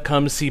want to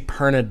come see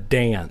Perna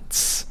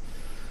dance,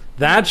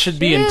 that should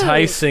be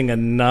enticing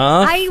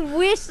enough.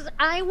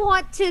 I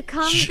want to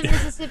come to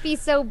Mississippi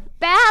so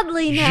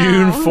badly now.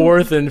 June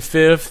 4th and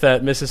 5th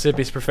at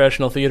Mississippi's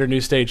Professional Theater,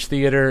 New Stage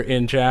Theater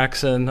in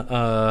Jackson.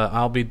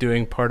 I'll be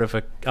doing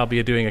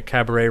a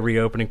cabaret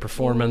reopening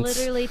performance.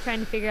 Literally trying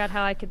to figure out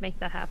how I could make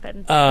that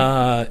happen.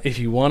 If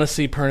you want to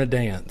see Perna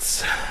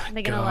dance,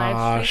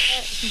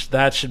 gosh,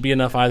 that should be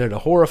enough either to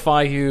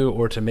horrify you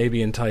or to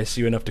maybe entice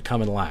you enough to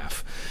come and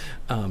laugh.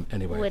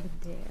 Anyway.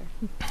 Wouldn't dare.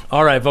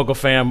 All right, Vocal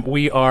Fam,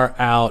 we are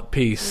out.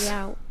 Peace. We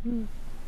out.